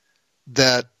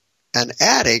that an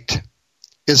addict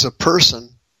is a person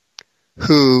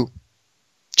who,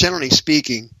 generally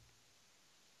speaking,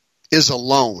 is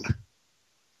alone,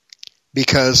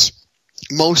 because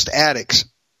most addicts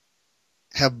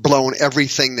have blown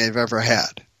everything they've ever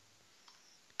had.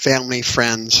 Family,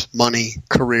 friends, money,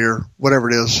 career, whatever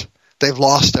it is. They've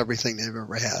lost everything they've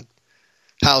ever had.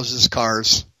 Houses,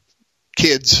 cars,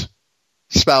 kids,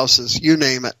 spouses, you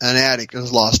name it, an addict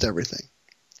has lost everything.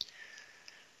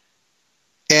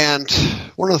 And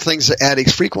one of the things that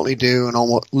addicts frequently do, and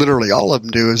almost literally all of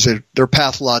them do, is they're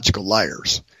pathological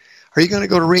liars. Are you going to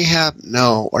go to rehab?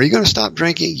 No. Are you going to stop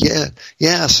drinking? Yeah.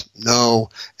 Yes. No.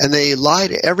 And they lie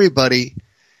to everybody,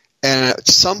 and at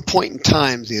some point in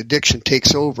time, the addiction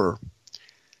takes over,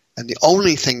 and the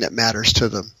only thing that matters to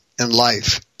them in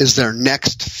life is their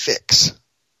next fix.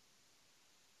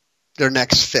 Their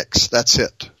next fix. That's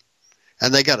it.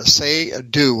 And they got to say or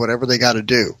do whatever they got to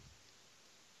do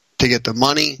to get the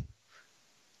money,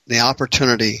 the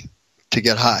opportunity to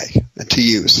get high and to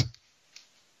use.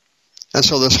 And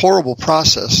so this horrible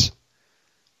process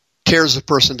tears the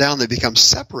person down. They become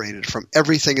separated from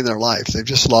everything in their life. They've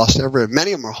just lost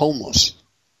many of them are homeless.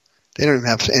 They don't even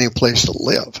have any place to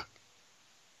live.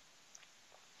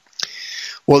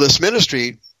 Well, this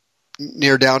ministry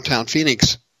near downtown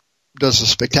Phoenix does a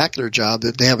spectacular job.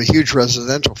 That they have a huge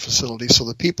residential facility, so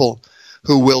the people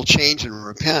who will change and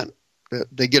repent,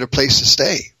 they get a place to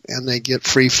stay, and they get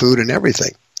free food and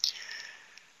everything.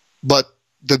 But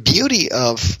the beauty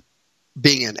of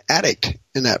being an addict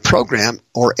in that program,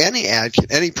 or any addict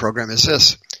in any program, is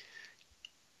this.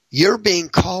 You're being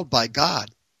called by God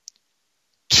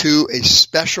to a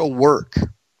special work,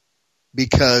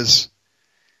 because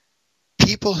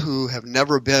people who have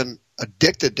never been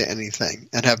addicted to anything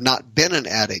and have not been an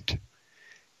addict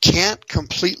can't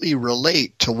completely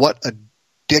relate to what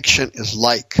addiction is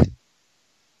like.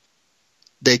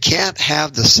 They can't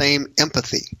have the same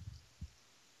empathy.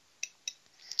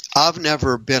 I've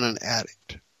never been an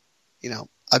addict.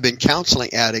 I've been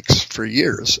counseling addicts for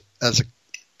years as a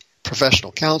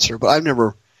professional counselor, but I've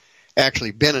never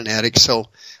actually been an addict, so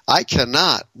I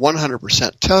cannot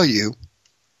 100% tell you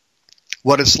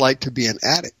what it's like to be an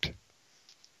addict.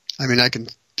 I mean, I can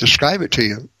describe it to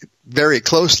you very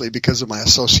closely because of my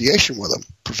association with them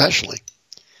professionally.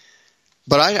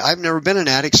 But I've never been an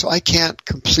addict, so I can't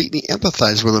completely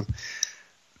empathize with them.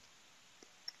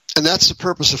 And that's the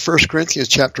purpose of 1 Corinthians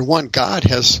chapter 1. God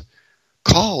has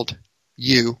called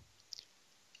you.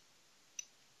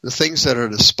 The things that are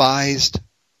despised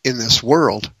in this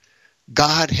world,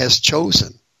 God has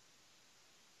chosen.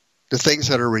 The things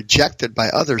that are rejected by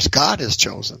others, God has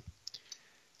chosen.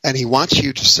 And He wants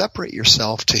you to separate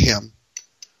yourself to Him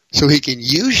so He can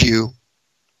use you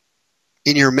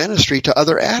in your ministry to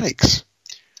other addicts.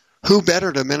 Who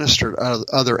better to minister to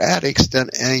other addicts than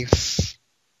any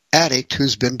addict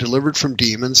who's been delivered from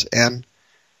demons and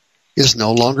is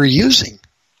no longer using?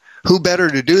 Who better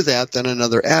to do that than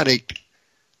another addict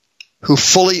who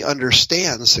fully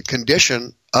understands the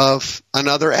condition of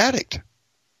another addict?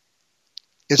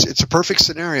 It's a perfect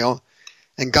scenario,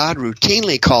 and God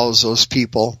routinely calls those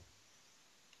people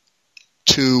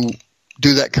to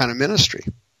do that kind of ministry.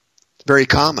 It's very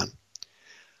common.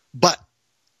 But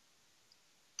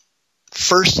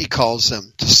first He calls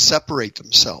them to separate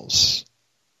themselves,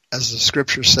 as the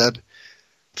Scripture said,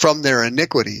 from their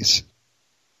iniquities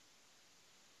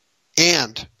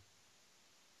and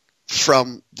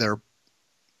from their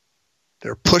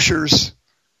pushers,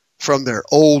 from their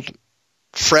old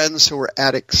friends who are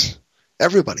addicts,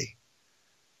 everybody.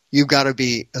 You've got to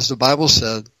be, as the Bible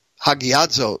said,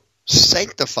 hagiadzo,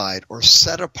 sanctified or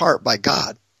set apart by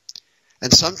God.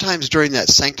 And sometimes during that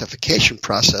sanctification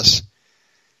process,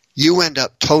 you end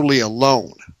up totally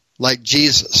alone, like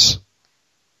Jesus,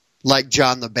 like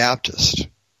John the Baptist,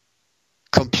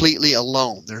 completely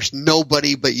alone. There's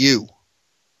nobody but you.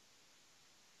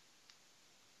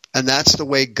 And that's the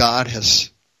way God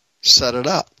has set it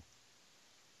up.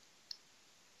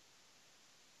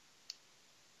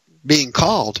 Being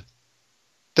called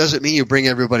doesn't mean you bring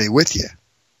everybody with you.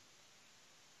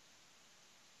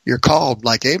 You're called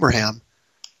like Abraham.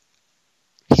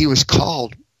 He was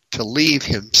called to leave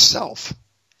himself.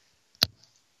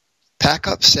 Pack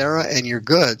up Sarah and your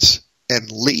goods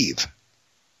and leave.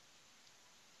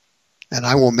 And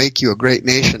I will make you a great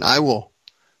nation. I will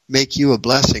make you a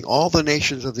blessing. All the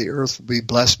nations of the earth will be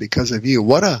blessed because of you.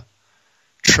 What a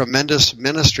tremendous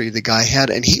ministry the guy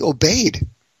had, and he obeyed.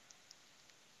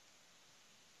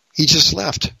 He just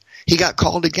left. He got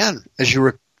called again, as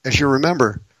you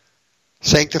remember,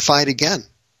 sanctified again.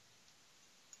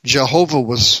 Jehovah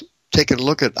was taking a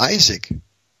look at Isaac,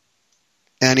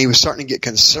 and he was starting to get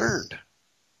concerned.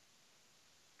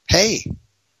 Hey,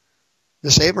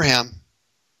 this Abraham,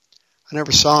 I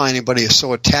never saw anybody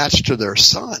so attached to their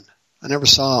son. I never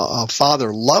saw a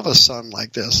father love a son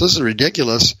like this. This is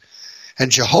ridiculous.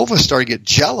 And Jehovah started to get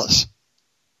jealous.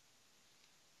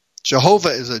 Jehovah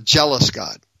is a jealous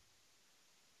God.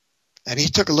 And he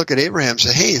took a look at Abraham and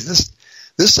said, hey, this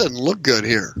doesn't look good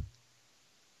here.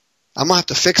 I'm going to have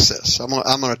to fix this. I'm going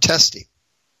to test him.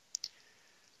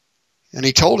 And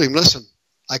he told him, listen,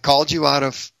 I called you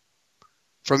out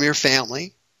from your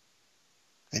family,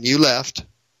 and you left.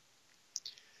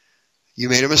 You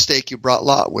made a mistake. You brought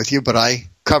Lot with you, but I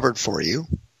covered for you.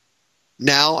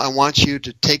 Now I want you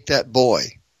to take that boy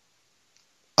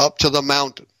up to the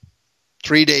mountain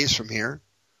 3 days from here.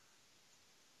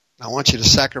 I want you to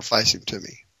sacrifice him to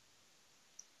me.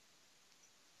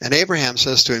 And Abraham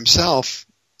says to himself,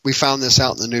 we found this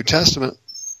out in the New Testament,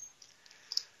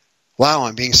 wow,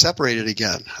 I'm being separated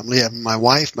again. I'm leaving my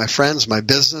wife, my friends, my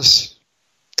business,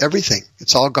 everything.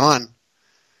 It's all gone.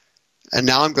 And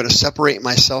now I'm going to separate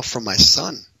myself from my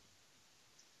son.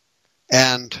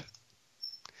 And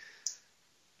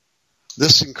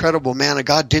this incredible man of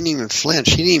God didn't even flinch.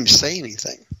 He didn't even say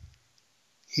anything.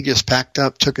 He just packed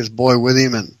up, took his boy with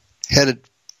him, and headed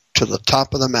to the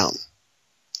top of the mountain.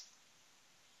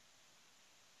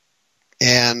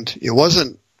 And it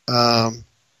wasn't an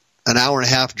hour and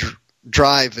a half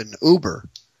drive in Uber.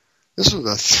 This was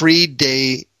a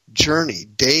 3-day journey,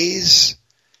 days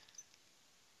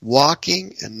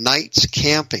walking and nights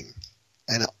camping.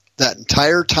 And that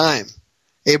entire time,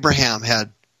 Abraham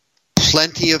had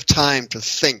plenty of time to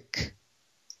think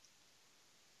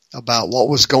about what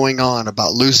was going on,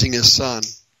 about losing his son,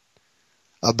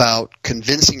 about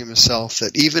convincing himself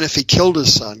that even if he killed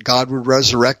his son, God would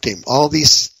resurrect him. All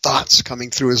these thoughts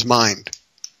coming through his mind.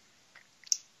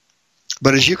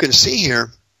 But as you can see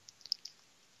here,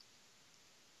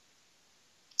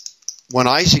 when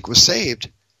Isaac was saved,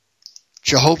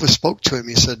 Jehovah spoke to him.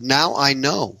 He said, "Now I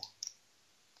know."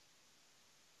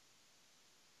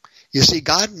 You see,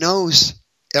 God knows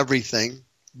everything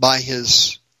by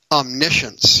his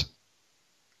omniscience.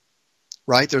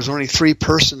 Right? There's only 3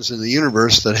 persons in the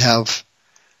universe that have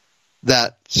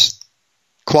that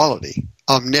quality,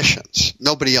 omniscience.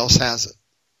 Nobody else has it.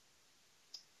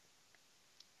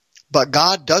 But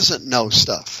God doesn't know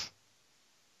stuff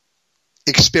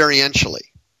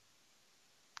experientially.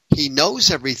 He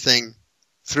knows everything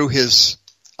through his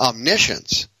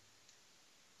omniscience,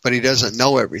 but he doesn't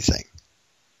know everything.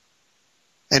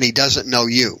 And he doesn't know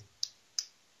you.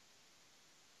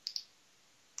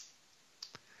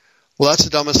 Well, that's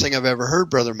the dumbest thing I've ever heard,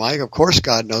 Brother Mike. Of course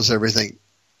God knows everything.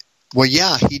 Well,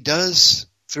 yeah, he does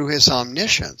through his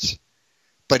omniscience,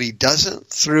 but he doesn't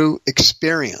through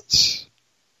experience.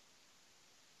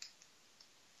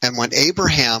 And when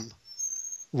Abraham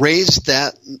raised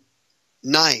that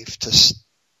knife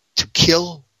to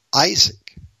kill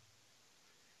Isaac,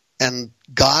 and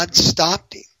God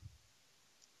stopped him,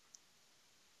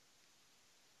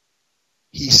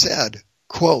 he said,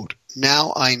 quote,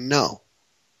 "Now I know."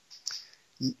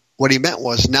 What he meant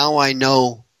was, now I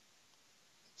know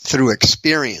through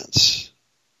experience.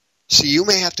 So you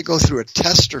may have to go through a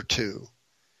test or two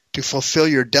to fulfill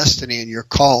your destiny and your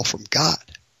call from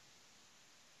God.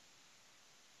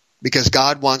 Because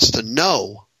God wants to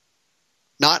know,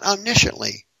 not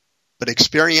omnisciently, but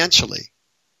experientially,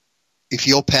 if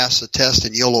you'll pass the test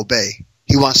and you'll obey.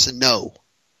 He wants to know.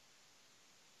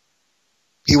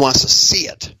 He wants to see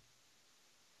it.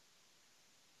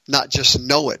 Not just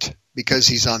know it, because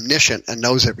he's omniscient and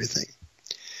knows everything.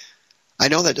 I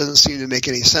know that doesn't seem to make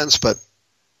any sense, but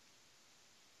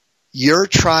your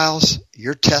trials,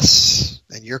 your tests,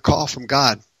 and your call from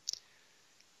God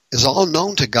is all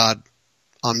known to God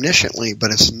omnisciently,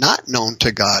 but it's not known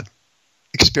to God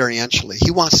experientially.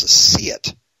 He wants to see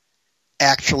it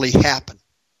actually happen.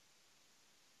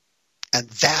 And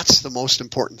that's the most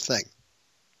important thing.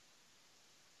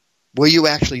 Will you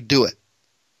actually do it?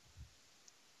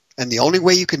 And the only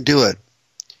way you can do it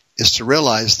is to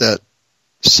realize that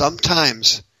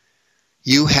sometimes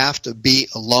you have to be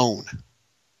alone.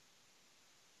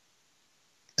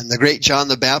 And the great John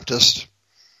the Baptist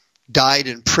died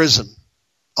in prison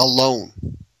alone.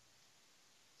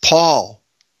 Paul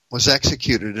was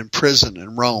executed in prison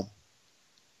in Rome.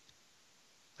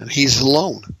 And he's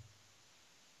alone.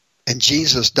 And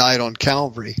Jesus died on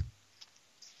Calvary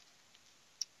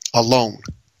alone.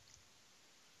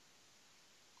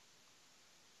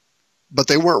 But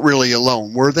they weren't really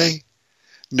alone, were they?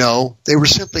 No, they were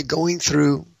simply going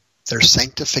through their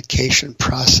sanctification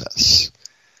process.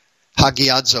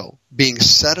 Hagiadzo, being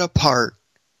set apart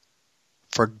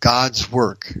for God's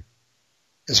work,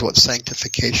 is what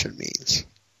sanctification means.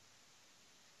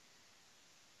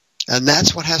 And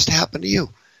that's what has to happen to you.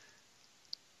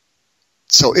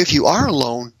 So if you are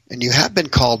alone and you have been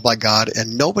called by God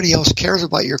and nobody else cares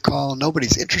about your call,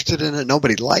 nobody's interested in it,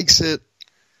 nobody likes it,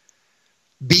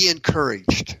 be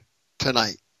encouraged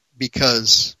tonight,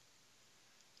 because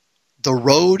the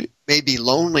road may be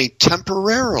lonely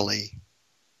temporarily,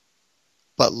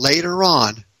 but later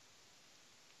on,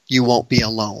 you won't be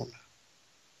alone.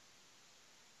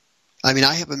 I mean,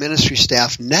 I have a ministry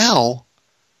staff now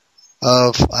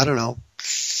of,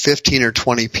 15 or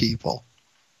 20 people.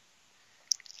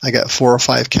 I got 4 or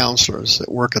 5 counselors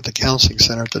that work at the counseling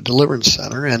center, at the deliverance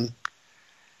center, and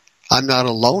I'm not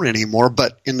alone anymore.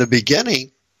 But in the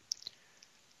beginning,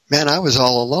 man, I was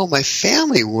all alone. My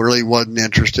family really wasn't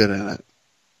interested in it,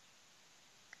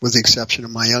 with the exception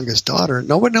of my youngest daughter.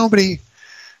 Nobody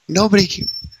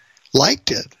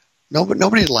liked it.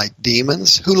 Nobody liked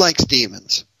demons. Who likes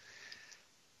demons?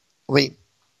 I mean,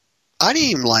 I didn't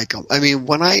even like them. I mean,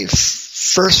 when I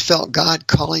first felt God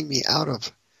calling me out of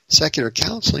secular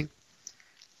counseling,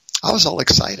 I was all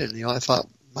excited. I thought,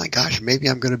 my gosh, maybe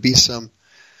I'm going to be some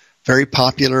very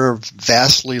popular,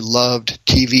 vastly loved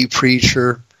TV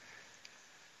preacher.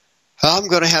 I'm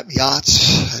going to have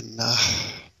yachts, and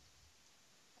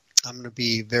I'm going to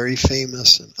be very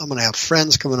famous, and I'm going to have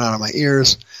friends coming out of my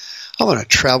ears. I'm going to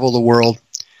travel the world.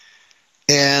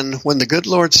 And when the good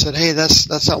Lord said, hey, that's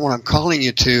not what I'm calling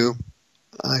you to,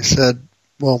 I said,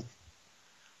 well,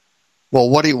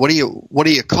 what are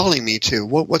you calling me to?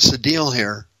 What's the deal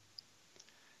here?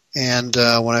 And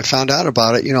when I found out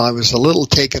about it, I was a little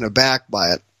taken aback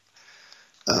by it.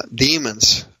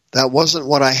 Demons, that wasn't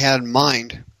what I had in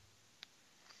mind.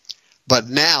 But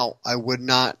now I would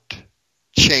not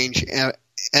change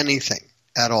anything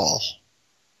at all.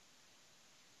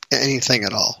 Anything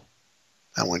at all.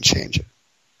 I wouldn't change it.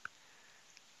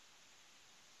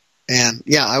 And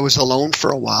yeah, I was alone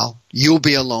for a while. You'll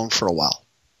be alone for a while.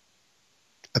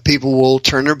 People will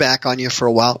turn their back on you for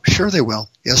a while. Sure they will.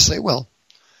 Yes, they will.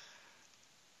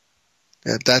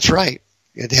 That's right.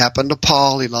 It happened to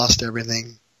Paul. He lost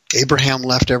everything. Abraham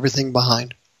left everything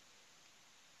behind.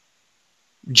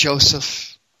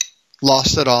 Joseph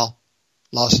lost it all.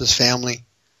 Lost his family.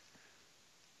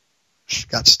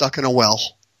 Got stuck in a well.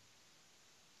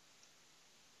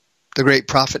 The great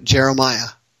prophet Jeremiah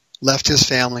left his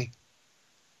family.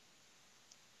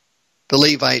 The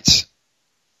Levites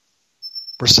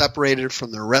were separated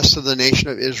from the rest of the nation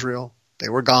of Israel. They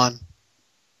were gone.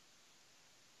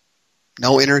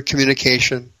 No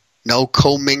intercommunication, no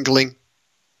commingling.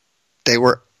 They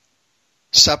were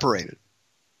separated.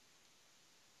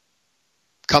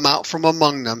 Come out from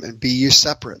among them and be ye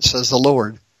separate, says the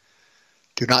Lord.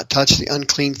 Do not touch the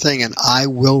unclean thing, and I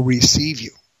will receive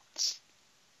you.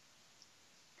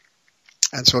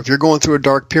 And so if you're going through a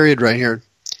dark period right here,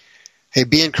 hey,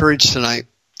 be encouraged tonight.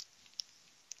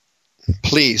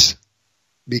 Please.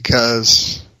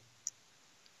 Because,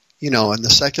 in the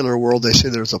secular world, they say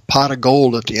there's a pot of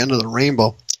gold at the end of the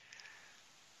rainbow.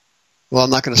 Well, I'm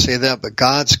not going to say that, but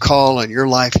God's call on your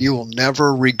life, you will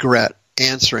never regret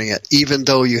answering it, even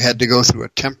though you had to go through a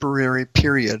temporary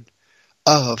period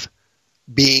of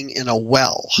being in a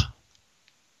well.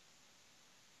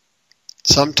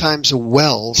 Sometimes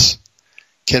wells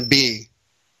can be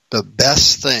the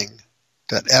best thing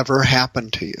that ever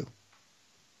happened to you.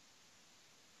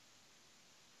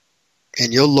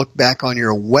 And you'll look back on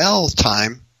your well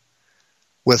time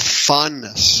with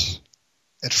fondness.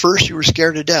 At first you were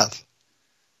scared to death,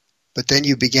 but then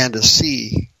you began to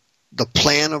see the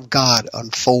plan of God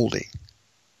unfolding,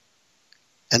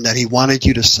 and that He wanted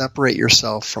you to separate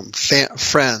yourself from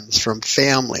friends, from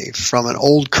family, from an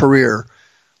old career,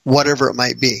 whatever it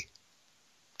might be,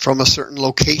 from a certain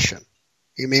location.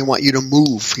 He may want you to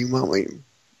move.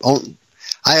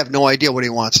 I have no idea what He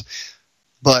wants,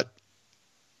 but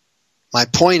my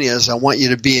point is, I want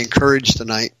you to be encouraged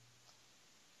tonight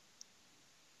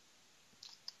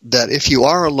that if you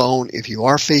are alone, if you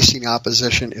are facing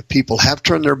opposition, if people have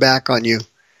turned their back on you,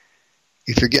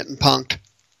 if you're getting punked,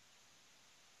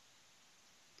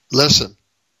 listen,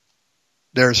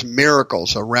 there's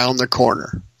miracles around the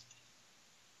corner.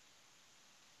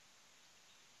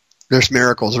 There's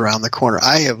miracles around the corner.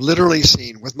 I have literally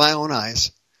seen with my own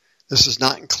eyes, this is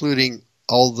not including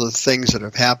all the things that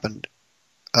have happened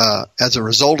as a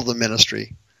result of the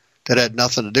ministry that had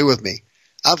nothing to do with me.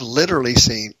 I've literally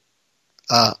seen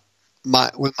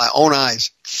with my own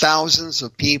eyes, thousands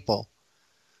of people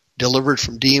delivered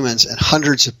from demons and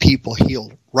hundreds of people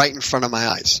healed right in front of my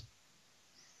eyes.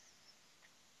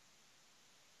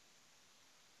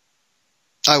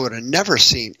 I would have never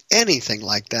seen anything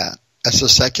like that as a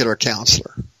secular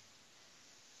counselor.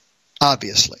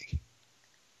 Obviously.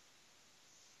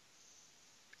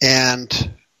 And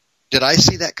did I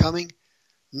see that coming?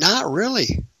 Not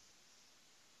really.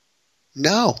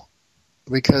 No.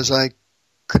 Because I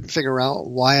couldn't figure out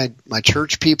why my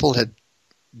church people had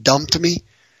dumped me.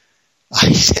 I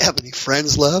didn't have any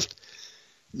friends left.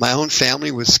 My own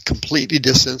family was completely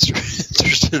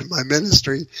disinterested in my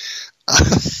ministry.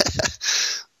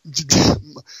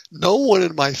 No one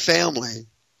in my family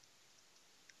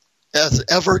has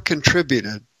ever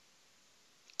contributed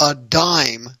a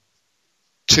dime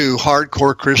to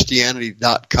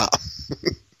hardcorechristianity.com.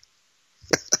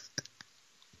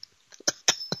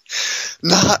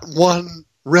 Not one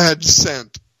red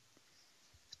cent.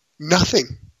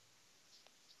 Nothing.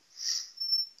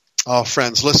 Oh,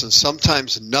 friends, listen,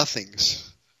 sometimes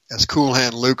nothings, as Cool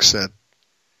Hand Luke said,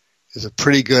 is a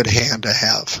pretty good hand to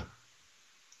have.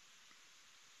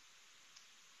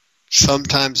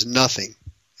 Sometimes nothing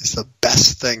is the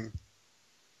best thing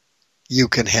you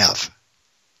can have.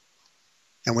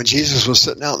 And when Jesus was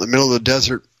sitting out in the middle of the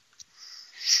desert,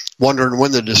 wondering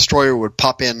when the destroyer would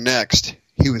pop in next,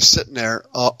 he was sitting there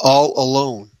all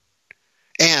alone.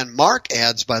 And Mark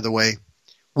adds, by the way,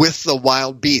 with the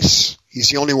wild beasts. He's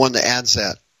the only one that adds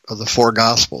that of the four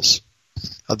Gospels.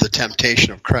 of the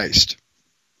temptation of Christ.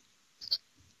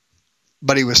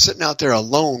 But he was sitting out there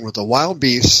alone with the wild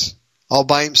beasts, all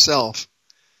by himself.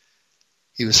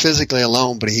 He was physically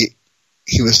alone, but he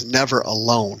was never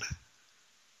alone,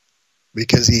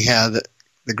 because he had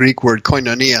the Greek word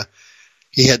koinonia.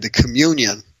 He had the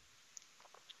communion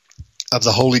of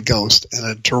the Holy Ghost and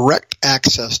a direct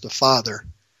access to Father,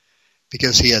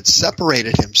 because he had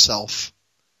separated himself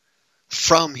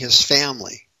from his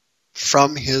family,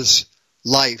 from his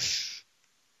life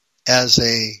as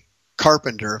a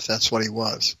carpenter, if that's what he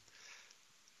was.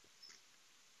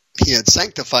 He had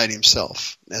sanctified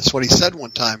himself. That's what he said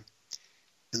one time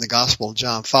in the Gospel of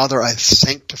John. Father, I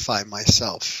sanctify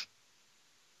myself.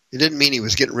 It didn't mean he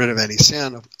was getting rid of any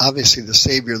sin. Obviously, the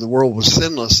Savior of the world was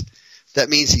sinless. That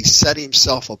means he set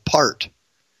himself apart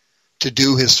to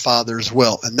do his Father's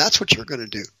will. And that's what you're going to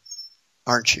do,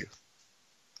 aren't you?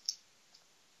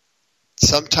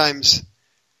 Sometimes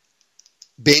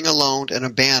being alone and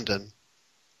abandoned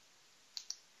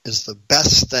is the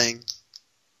best thing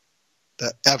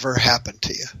that ever happened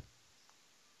to you.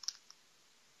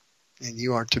 And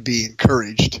you are to be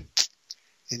encouraged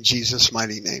in Jesus'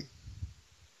 mighty name.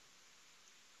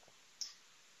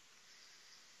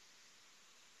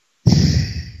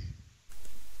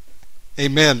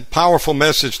 Amen. Powerful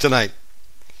message tonight.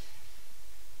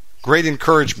 Great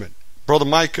encouragement. Brother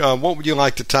Mike, what would you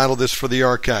like to title this for the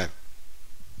archive?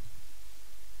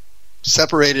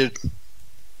 Separated,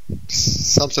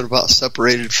 something about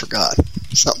separated for God.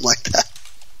 Something like that.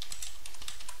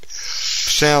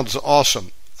 Sounds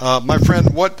awesome. My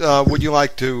friend, what would you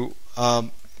like to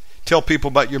tell people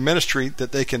about your ministry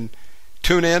that they can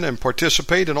tune in and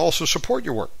participate and also support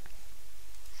your work?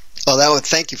 Oh,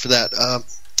 thank you for that.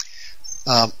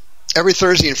 Every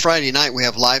Thursday and Friday night we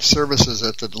have live services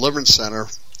at the Deliverance Center.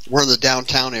 We're in the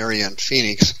downtown area in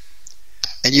Phoenix.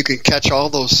 And you can catch all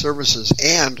those services.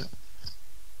 And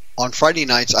on Friday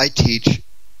nights I teach,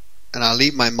 and I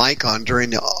leave my mic on during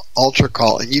the altar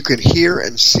call, and you can hear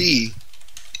and see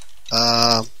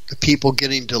the people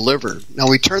getting delivered. Now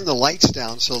we turn the lights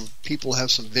down so people have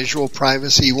some visual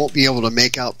privacy. You won't be able to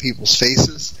make out people's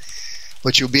faces,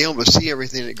 but you'll be able to see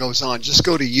everything that goes on. Just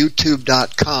go to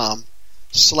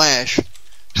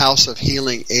youtube.com/House of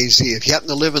Healing AZ. If you happen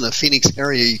to live in the Phoenix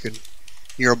area,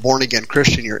 you're a born again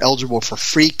Christian, you're eligible for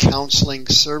free counseling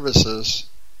services.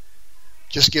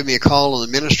 Just give me a call on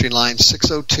the ministry line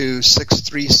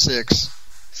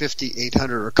 602-636-5800,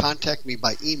 or contact me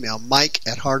by email,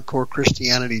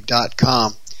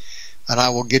 mike@hardcorechristianity.com, and I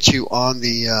will get you on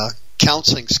the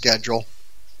counseling schedule.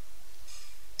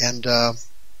 And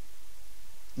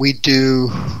we do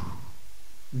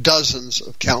dozens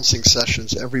of counseling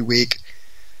sessions every week,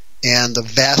 and the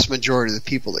vast majority of the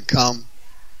people that come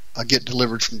get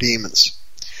delivered from demons.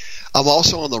 I'm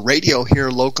also on the radio here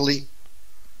locally,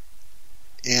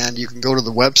 and you can go to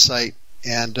the website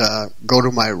and go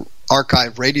to my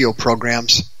archive radio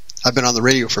programs. I've been on the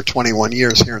radio for 21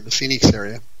 years here in the Phoenix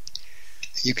area.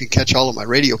 You can catch all of my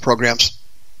radio programs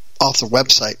off the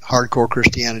website,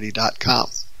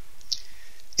 hardcorechristianity.com.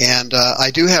 And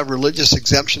I do have religious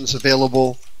exemptions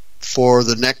available for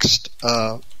the next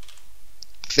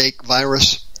fake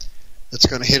virus that's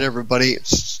going to hit everybody.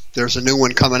 There's a new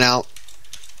one coming out.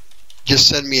 Just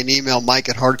send me an email,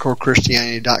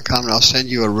 mike@hardcorechristianity.com, and I'll send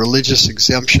you a religious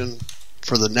exemption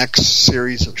for the next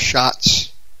series of shots.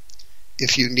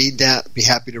 If you need that, I'd be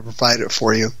happy to provide it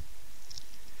for you.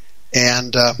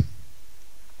 And I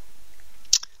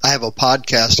have a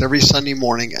podcast every Sunday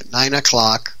morning at 9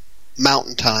 o'clock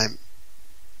Mountain Time,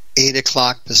 8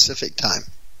 o'clock Pacific Time.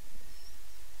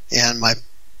 And my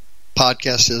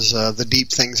podcast is The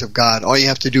Deep Things of God. All you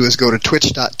have to do is go to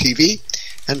twitch.tv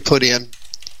and put in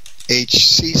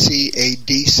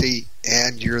HCCADC,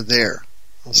 and you're there.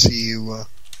 I'll see you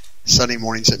Sunday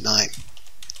mornings at 9.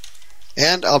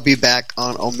 And I'll be back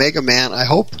on Omegaman, I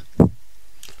hope,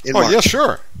 in March. Yes,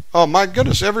 sure. Oh, my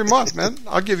goodness, every month, man.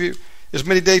 I'll give you as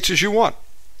many dates as you want.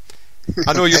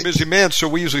 I know you're a busy man, so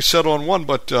we usually settle on one,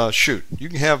 but shoot, you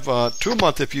can have 2 a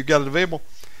month if you've got it available.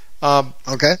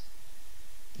 Okay.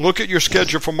 Look at your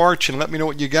schedule for March and let me know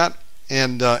what you got.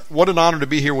 And what an honor to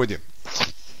be here with you.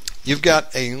 You've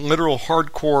got a literal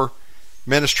hardcore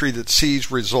ministry that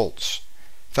sees results.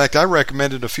 In fact, I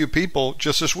recommended a few people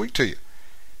just this week to you.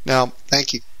 Now,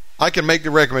 thank you. I can make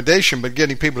the recommendation, but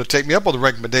getting people to take me up on the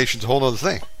recommendation is a whole other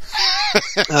thing.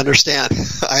 I understand.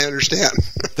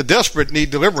 The desperate need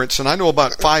deliverance, and I know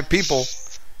about 5 people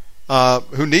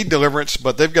who need deliverance,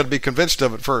 but they've got to be convinced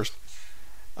of it first.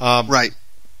 Right.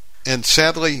 And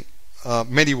sadly,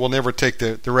 many will never take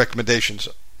the recommendations.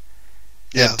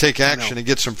 And take action and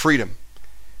get some freedom.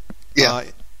 Yeah.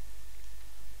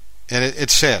 And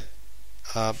it's sad.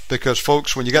 Because,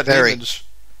 folks, when you got demons,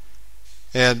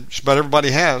 and just about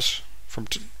everybody has, from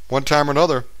one time or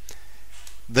another,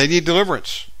 they need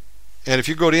deliverance. And if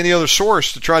you go to any other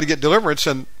source to try to get deliverance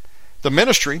and the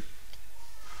ministry,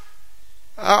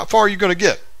 how far are you going to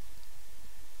get?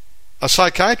 A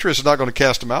psychiatrist is not going to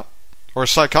cast them out, or a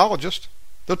psychologist.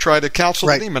 They'll try to counsel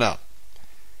the demon out.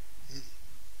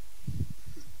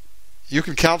 You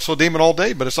can counsel a demon all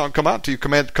day, but it's not going to come out until you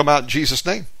command it to come out in Jesus'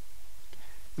 name.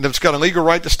 And if it's got a legal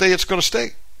right to stay, it's going to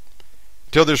stay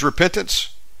until there's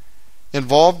repentance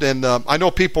involved. And I know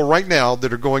people right now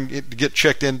that are going to get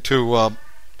checked into a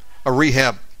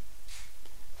rehab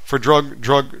for drug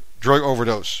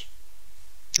overdose.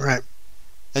 Right.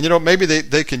 And maybe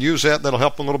they can use that. That'll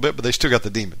help them a little bit, but they still got the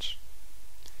demons.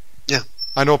 Yeah.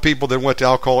 I know people that went to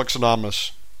Alcoholics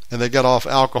Anonymous and they got off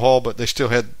alcohol, but they still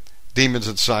had demons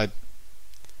inside.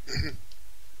 Mm-hmm.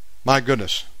 My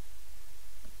goodness.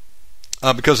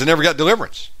 Because they never got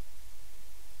deliverance.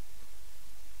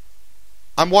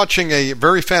 I'm watching a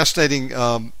very fascinating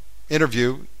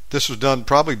interview. This was done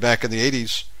probably back in the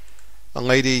 80s. A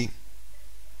lady,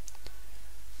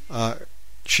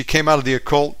 she came out of the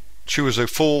occult. She was a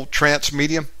full trance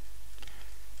medium.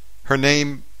 Her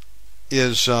name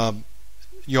is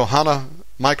Johanna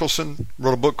Michelson,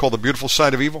 wrote a book called The Beautiful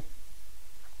Side of Evil.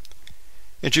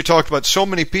 And she talked about so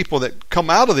many people that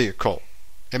come out of the occult.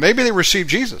 And maybe they received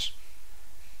Jesus,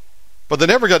 but they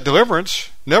never got deliverance,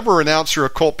 never announced their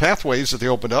occult pathways that they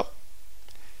opened up.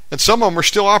 And some of them are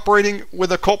still operating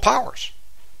with occult powers.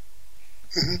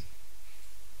 Mm-hmm.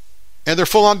 And they're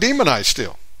full on demonized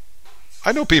still.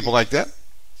 I know people like that.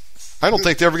 I don't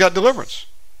think they ever got deliverance.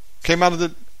 Came out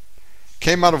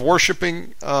of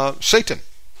worshiping Satan.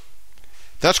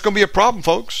 That's going to be a problem,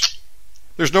 folks.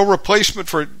 There's no replacement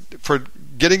for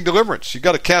getting deliverance. You've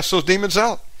got to cast those demons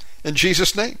out in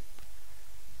Jesus' name.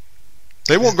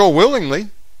 They won't go willingly.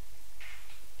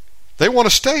 They want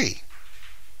to stay.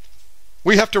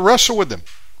 We have to wrestle with them.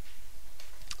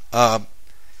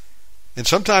 And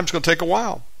sometimes it's going to take a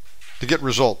while to get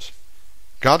results.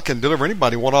 God can deliver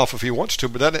anybody one-off if he wants to,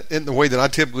 but that isn't the way that I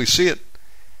typically see it.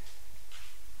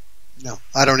 No,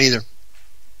 I don't either.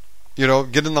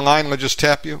 Get in the line, let's just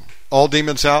tap you. All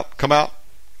demons out, come out.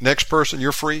 Next person,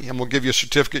 you're free, and we'll give you a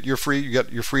certificate. You're free. You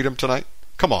got your freedom tonight.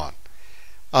 Come on.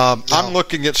 No. I'm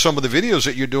looking at some of the videos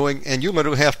that you're doing, and you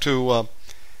literally have to,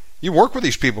 you work with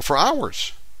these people for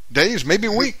hours, days, maybe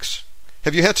weeks.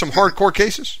 Have you had some hardcore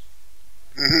cases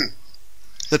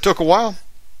that took a while?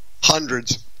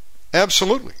 Hundreds.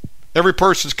 Absolutely. Every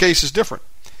person's case is different.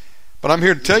 But I'm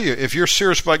here to tell you, if you're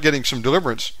serious about getting some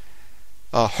deliverance,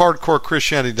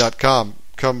 hardcorechristianity.com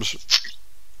comes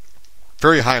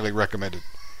very highly recommended.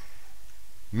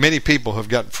 Many people have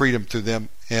gotten freedom through them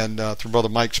and through Brother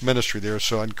Mike's ministry there,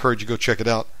 so I encourage you to go check it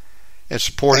out and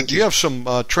support it. Do you have some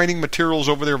training materials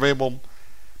over there available,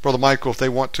 Brother Michael, if they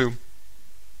want to?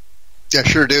 Yeah,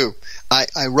 sure do.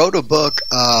 I wrote a book,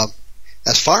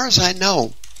 as far as I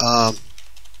know,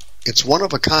 it's one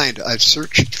of a kind. I've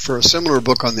searched for a similar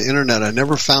book on the internet. I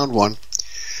never found one.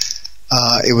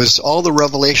 It was all the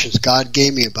revelations God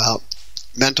gave me about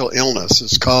mental illness.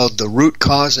 It's called The Root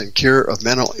Cause and Cure of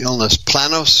Mental Illness,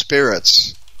 Planos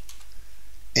Spirits.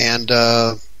 And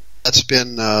that's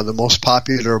been the most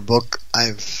popular book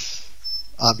I've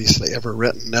obviously ever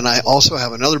written. And I also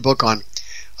have another book on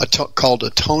called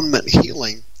Atonement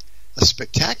Healing, a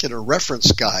spectacular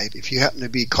reference guide if you happen to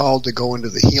be called to go into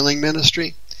the healing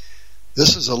ministry.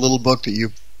 This is a little book that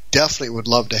you definitely would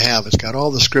love to have. It's got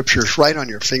all the scriptures right on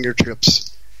your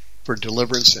fingertips for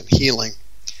deliverance and healing.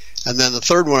 And then the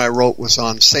third one I wrote was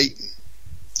on Satan.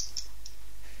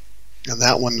 And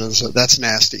that one that's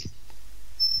nasty.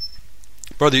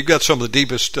 Brother, you've got some of the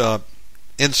deepest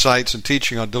insights and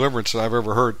teaching on deliverance that I've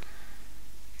ever heard.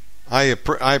 I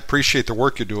appreciate the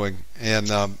work you're doing, and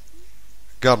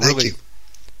God really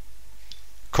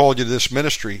called you to this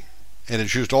ministry and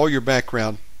has used all your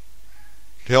background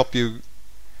to help you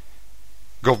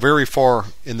go very far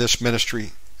in this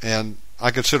ministry. And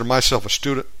I consider myself a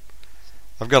student.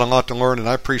 I've got a lot to learn, and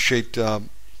I appreciate the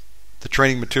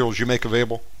training materials you make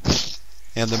available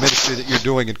and the ministry that you're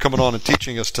doing and coming on and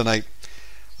teaching us tonight.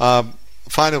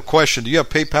 Final question. Do you have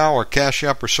PayPal or Cash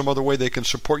App or some other way they can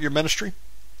support your ministry?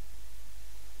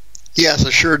 Yes, I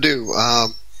sure do.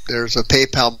 There's a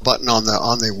PayPal button on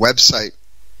the website,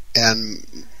 and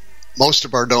most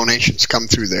of our donations come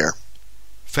through there.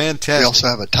 Fantastic. We also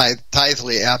have a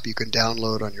Tithely app you can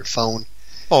download on your phone.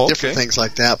 Oh, okay. Different things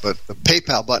like that, but the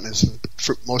PayPal button is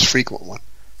the most frequent one.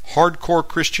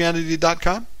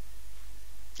 HardcoreChristianity.com?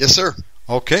 Yes, sir.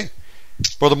 Okay.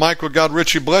 Brother Michael, God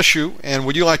richly bless you, and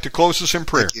would you like to close us in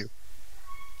prayer? Thank you.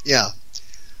 Yeah.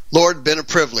 Lord, been a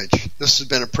privilege. This has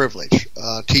been a privilege.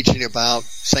 Teaching about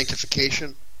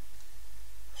sanctification,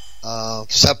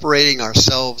 separating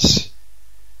ourselves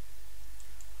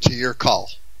to your call.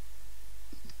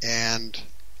 And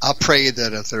I pray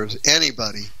that if there's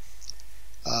anybody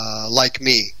like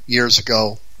me years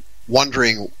ago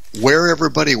wondering where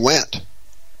everybody went,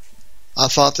 I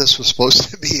thought this was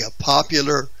supposed to be a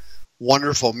popular,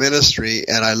 wonderful ministry,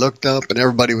 and I looked up and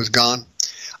everybody was gone.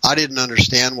 I didn't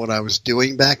understand what I was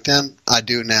doing back then. I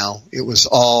do now. It was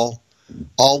all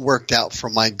worked out for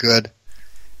my good.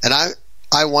 And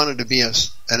I wanted to be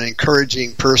an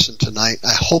encouraging person tonight.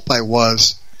 I hope I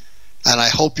was, and I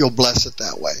hope you'll bless it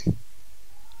that way.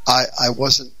 I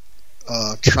wasn't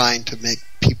trying to make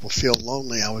people feel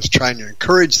lonely. I was trying to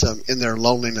encourage them in their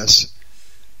loneliness,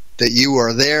 that you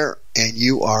are there and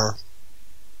you are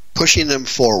pushing them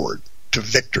forward to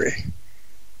victory.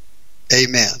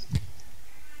 Amen.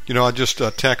 You know, I just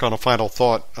tack on a final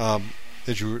thought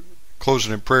as you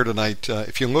closing in prayer tonight.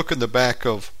 If you look in the back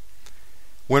of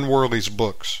Win Worley's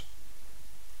books,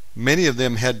 many of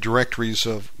them had directories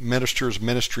of ministers,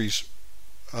 ministries,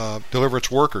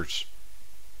 deliverance workers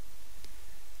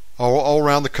all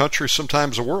around the country,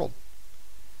 sometimes the world.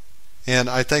 And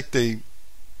I think the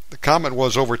comment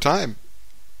was, over time,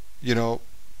 you know,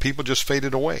 people just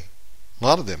faded away. A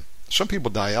lot of them. Some people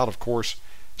die out, of course.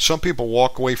 Some people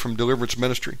walk away from deliverance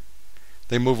ministry.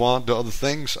 They move on to other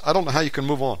things. I don't know how you can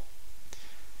move on.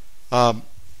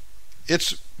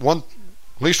 It's at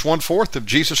least 1/4 of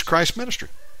Jesus Christ ministry.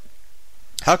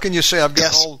 How can you say I've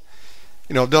got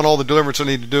done all the deliverance I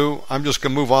need to do? I'm just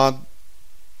going to move on.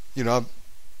 You know,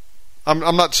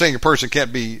 I'm not saying a person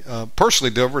can't be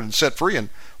personally delivered and set free and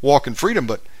walk in freedom,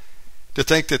 but to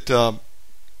think that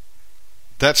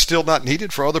that's still not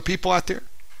needed for other people out there,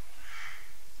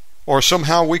 or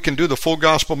somehow we can do the full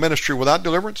gospel ministry without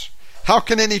deliverance. How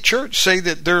can any church say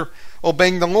that they're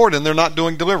obeying the Lord and they're not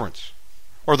doing deliverance,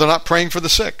 or they're not praying for the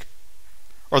sick,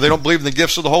 or they don't believe in the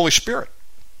gifts of the Holy Spirit?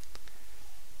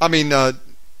 I mean, I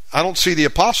don't see the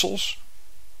apostles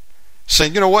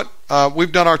saying, you know what,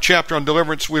 we've done our chapter on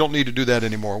deliverance, we don't need to do that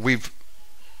anymore. We've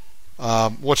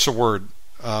what's the word?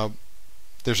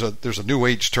 There's a New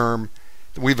Age term.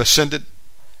 We've ascended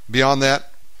beyond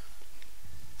that.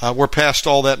 We're past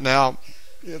all that now.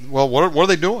 Well, what are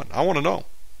they doing? I want to know.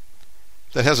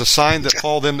 That has a sign that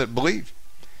follow them that believe.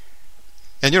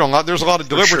 And you know, there's a lot of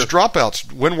deliverance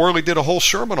dropouts. Win Worley did a whole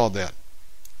sermon on that.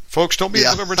 Folks, don't be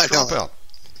a deliverance dropout.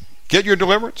 Get your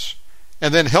deliverance,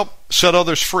 and then help set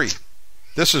others free.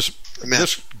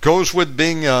 This goes with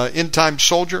being an end-time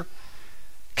soldier,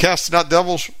 casting out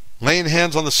devils, laying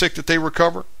hands on the sick that they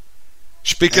recover,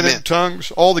 speaking in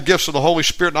tongues, all the gifts of the Holy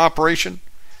Spirit in operation.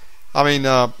 I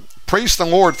mean, praise the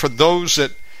Lord for those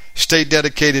that stay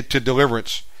dedicated to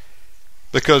deliverance,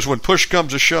 because when push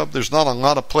comes to shove, there's not a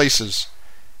lot of places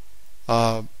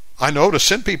I know to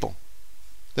send people.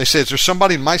 They say, is there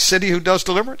somebody in my city who does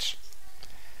deliverance?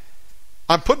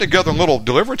 I'm putting together a little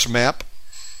deliverance map,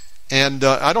 and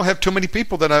I don't have too many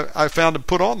people that I found to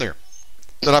put on there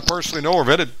that I personally know or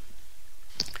vetted.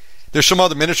 There's some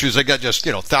other ministries that got just,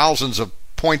 thousands of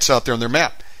points out there on their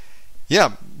map.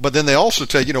 Yeah, but then they also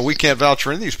tell you, we can't vouch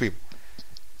for any of these people.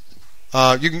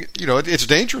 It's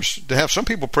dangerous to have some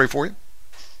people pray for you,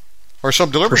 or some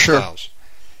deliverance styles.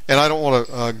 And I don't want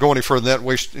to go any further than that,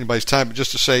 waste anybody's time, but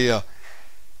just to say,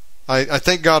 I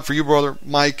thank God for you, Brother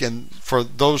Mike, and for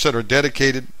those that are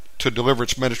dedicated to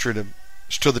deliverance ministry to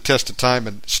stood the test of time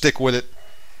and stick with it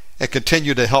and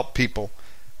continue to help people.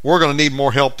 We're going to need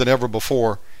more help than ever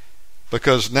before,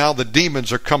 because now the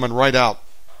demons are coming right out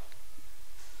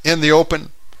in the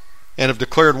open and have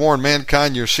declared war on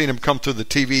mankind. You're seeing them come through the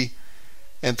TV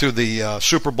and through the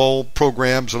Super Bowl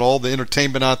programs and all the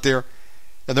entertainment out there,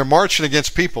 and they're marching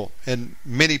against people, and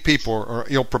many people are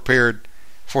ill-prepared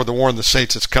for the war on the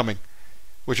saints that's coming,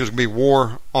 which is going to be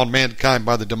war on mankind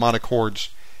by the demonic hordes.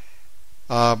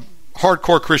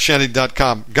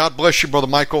 HardcoreChristianity.com. God bless you, Brother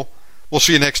Michael. We'll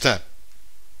see you next time.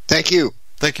 Thank you.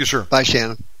 Thank you, sir. Bye,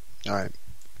 Shannon. All right.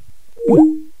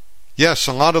 Yes,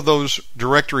 a lot of those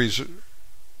directories,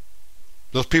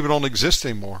 those people don't exist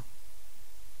anymore.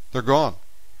 They're gone.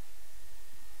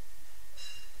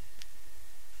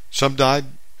 Some died,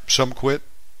 some quit,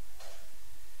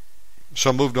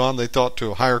 some moved on, they thought,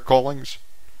 to higher callings.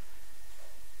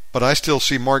 But I still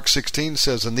see Mark 16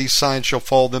 says, and these signs shall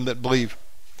follow them that believe.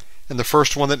 And the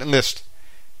first one that enlist.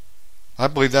 I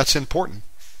believe that's important,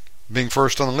 being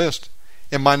first on the list.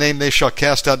 In my name they shall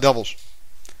cast out devils.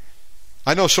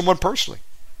 I know someone personally.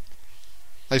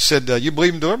 I said, you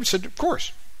believe in deliverance? He said, of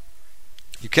course.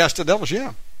 You cast out devils?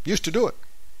 Yeah, used to do it.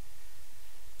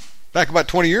 Back about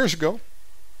 20 years ago.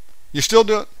 You still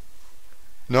do it?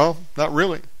 No, not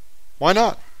really. Why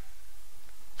not?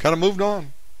 Kind of moved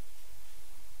on.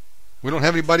 We don't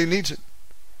have anybody who needs it.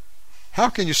 How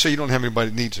can you say you don't have anybody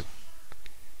who needs it?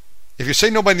 If you say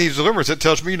nobody needs deliverance, that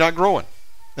tells me you're not growing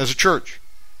as a church.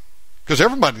 Because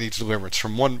everybody needs deliverance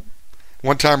from one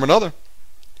time or another.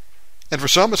 And for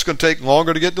some, it's going to take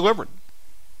longer to get delivered.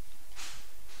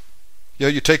 You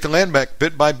know, you take the land back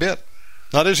bit by bit.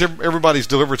 Not everybody's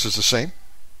deliverance is the same.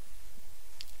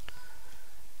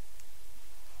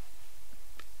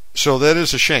 So that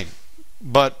is a shame.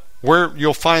 But where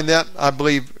you'll find that, I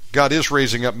believe God is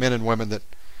raising up men and women that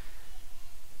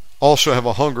also have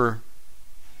a hunger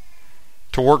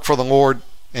to work for the Lord,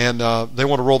 and they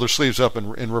want to roll their sleeves up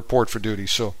and report for duty.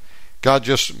 So God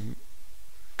just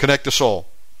connect us all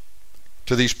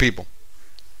to these people.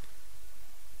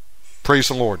 Praise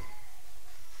the Lord.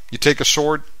 You take a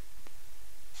sword,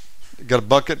 you got a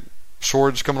bucket,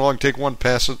 sword's coming along, take one,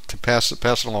 pass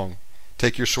it along.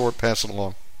 Take your sword, pass it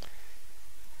along.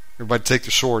 Everybody take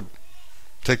their sword,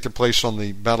 take their place on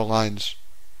the battle lines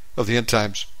of the end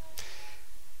times.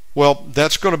 Well,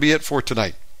 that's going to be it for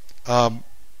tonight.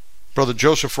 Brother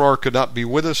Joseph Farrar could not be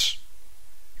with us.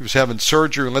 He was having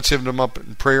surgery, and let's have him up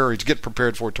in prayer. He's getting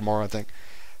prepared for it tomorrow, I think.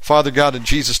 Father God, in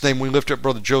Jesus' name, we lift up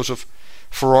Brother Joseph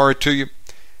Farrar to you.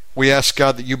 We ask,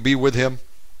 God, that you be with him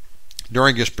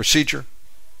during his procedure.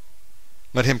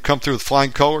 Let him come through with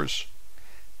flying colors.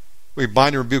 We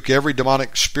bind and rebuke every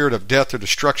demonic spirit of death or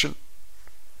destruction,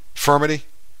 infirmity.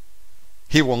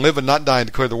 He will live and not die and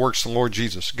declare the works of the Lord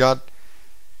Jesus. God,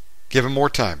 give him more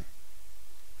time.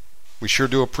 We sure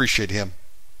do appreciate him.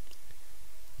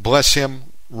 Bless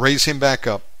him. Raise him back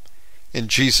up. In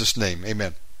Jesus' name,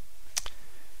 amen.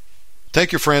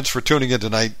 Thank you, friends, for tuning in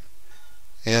tonight.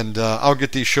 And I'll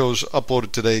get these shows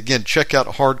uploaded today. Again, check out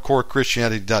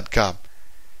hardcorechristianity.com.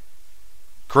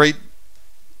 Great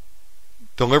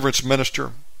deliverance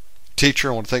minister,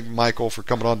 teacher. I want to thank Michael for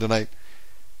coming on tonight.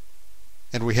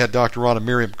 And we had Dr. Ron and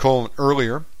Miriam Cohen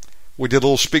earlier. We did a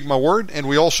little Speak My Word, and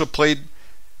we also played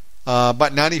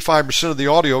about 95% of the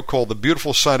audio called The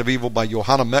Beautiful Side of Evil by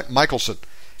Johanna Michelson.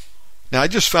 Now, I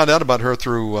just found out about her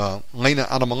through Lena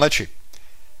Anamalechi.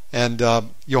 And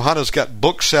Johanna's got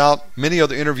books out, many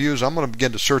other interviews. I'm going to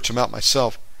begin to search them out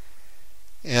myself.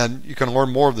 And you can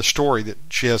learn more of the story that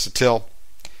she has to tell.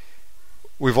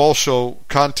 We've also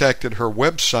contacted her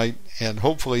website, and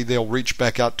hopefully they'll reach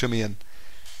back out to me and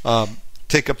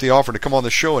take up the offer to come on the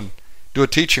show and do a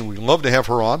teaching. We'd love to have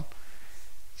her on.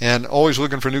 And always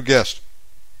looking for new guests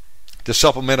to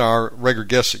supplement our regular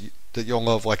guests that you'll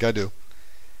love like I do.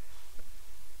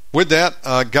 With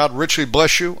that, God richly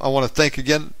bless you. I want to thank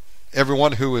again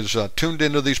everyone who is tuned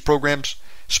into these programs.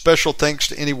 Special thanks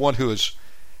to anyone who has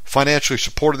financially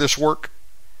supported this work.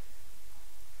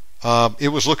 It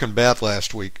was looking bad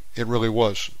last week. It really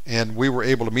was. And we were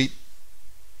able to meet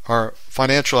our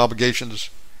financial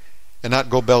obligations and not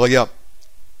go belly up.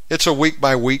 It's a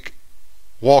week-by-week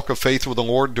walk of faith with the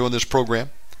Lord doing this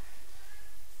program.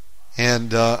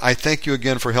 And I thank you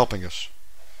again for helping us.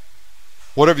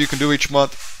 Whatever you can do each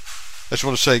month, I just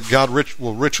want to say God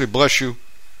will richly bless you.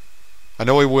 I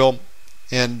know He will.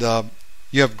 And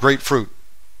you have great fruit.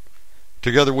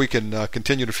 Together we can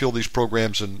continue to fuel these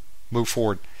programs and move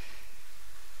forward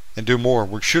and do more.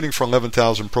 We're shooting for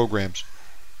 11,000 programs.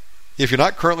 If you're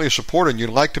not currently a supporter and you'd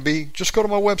like to be, just go to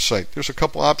my website. There's a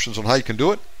couple options on how you can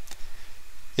do it.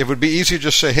 It would be easy to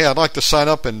just say, hey, I'd like to sign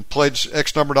up and pledge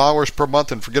X number of dollars per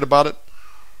month and forget about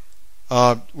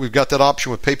it. We've got that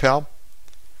option with PayPal.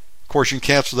 Of course, you can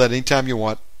cancel that anytime you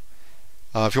want.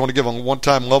 If you want to give a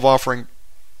one-time love offering,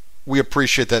 we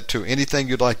appreciate that too. Anything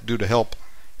you'd like to do to help,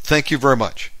 thank you very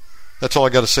much. That's all I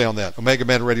got to say on that.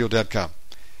 OmegamanRadio.com.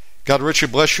 God richly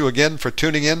bless you again for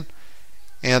tuning in.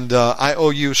 And I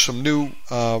owe you some new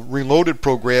reloaded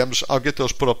programs. I'll get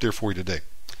those put up there for you today.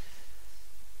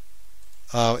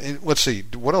 Let's see.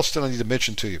 What else did I need to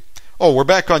mention to you? Oh, we're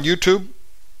back on YouTube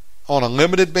on a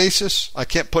limited basis. I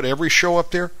can't put every show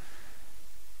up there.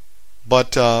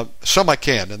 But some I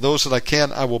can. And those that I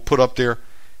can, I will put up there.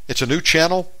 It's a new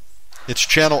channel. It's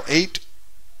channel 8.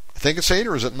 I think it's 8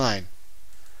 or is it 9?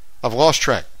 I've lost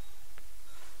track.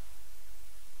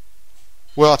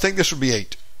 Well, I think this would be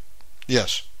 8.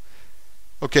 Yes.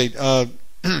 Okay.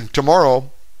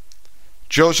 Tomorrow,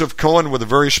 Joseph Cohen with a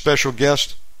very special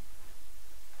guest.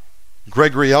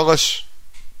 Gregory Ellis,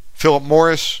 Philip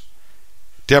Morris,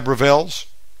 Deborah Vels.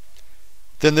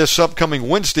 Then this upcoming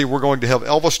Wednesday, we're going to have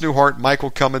Elvis Newhart,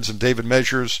 Michael Cummins, and David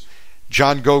Measures,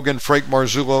 John Gogan, Frank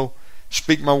Marzullo,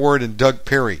 Speak My Word, and Doug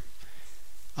Perry.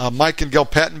 Mike and Gail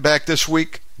Patton back this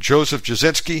week. Joseph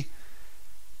Jasinski,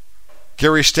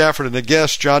 Gary Stafford and the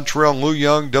guests, John Terrell, Lou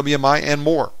Young, WMI, and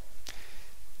more.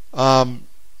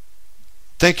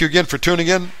 Thank you again for tuning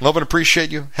in. Love and appreciate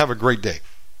you. Have a great day.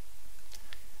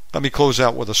 Let me close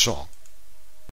out with a song.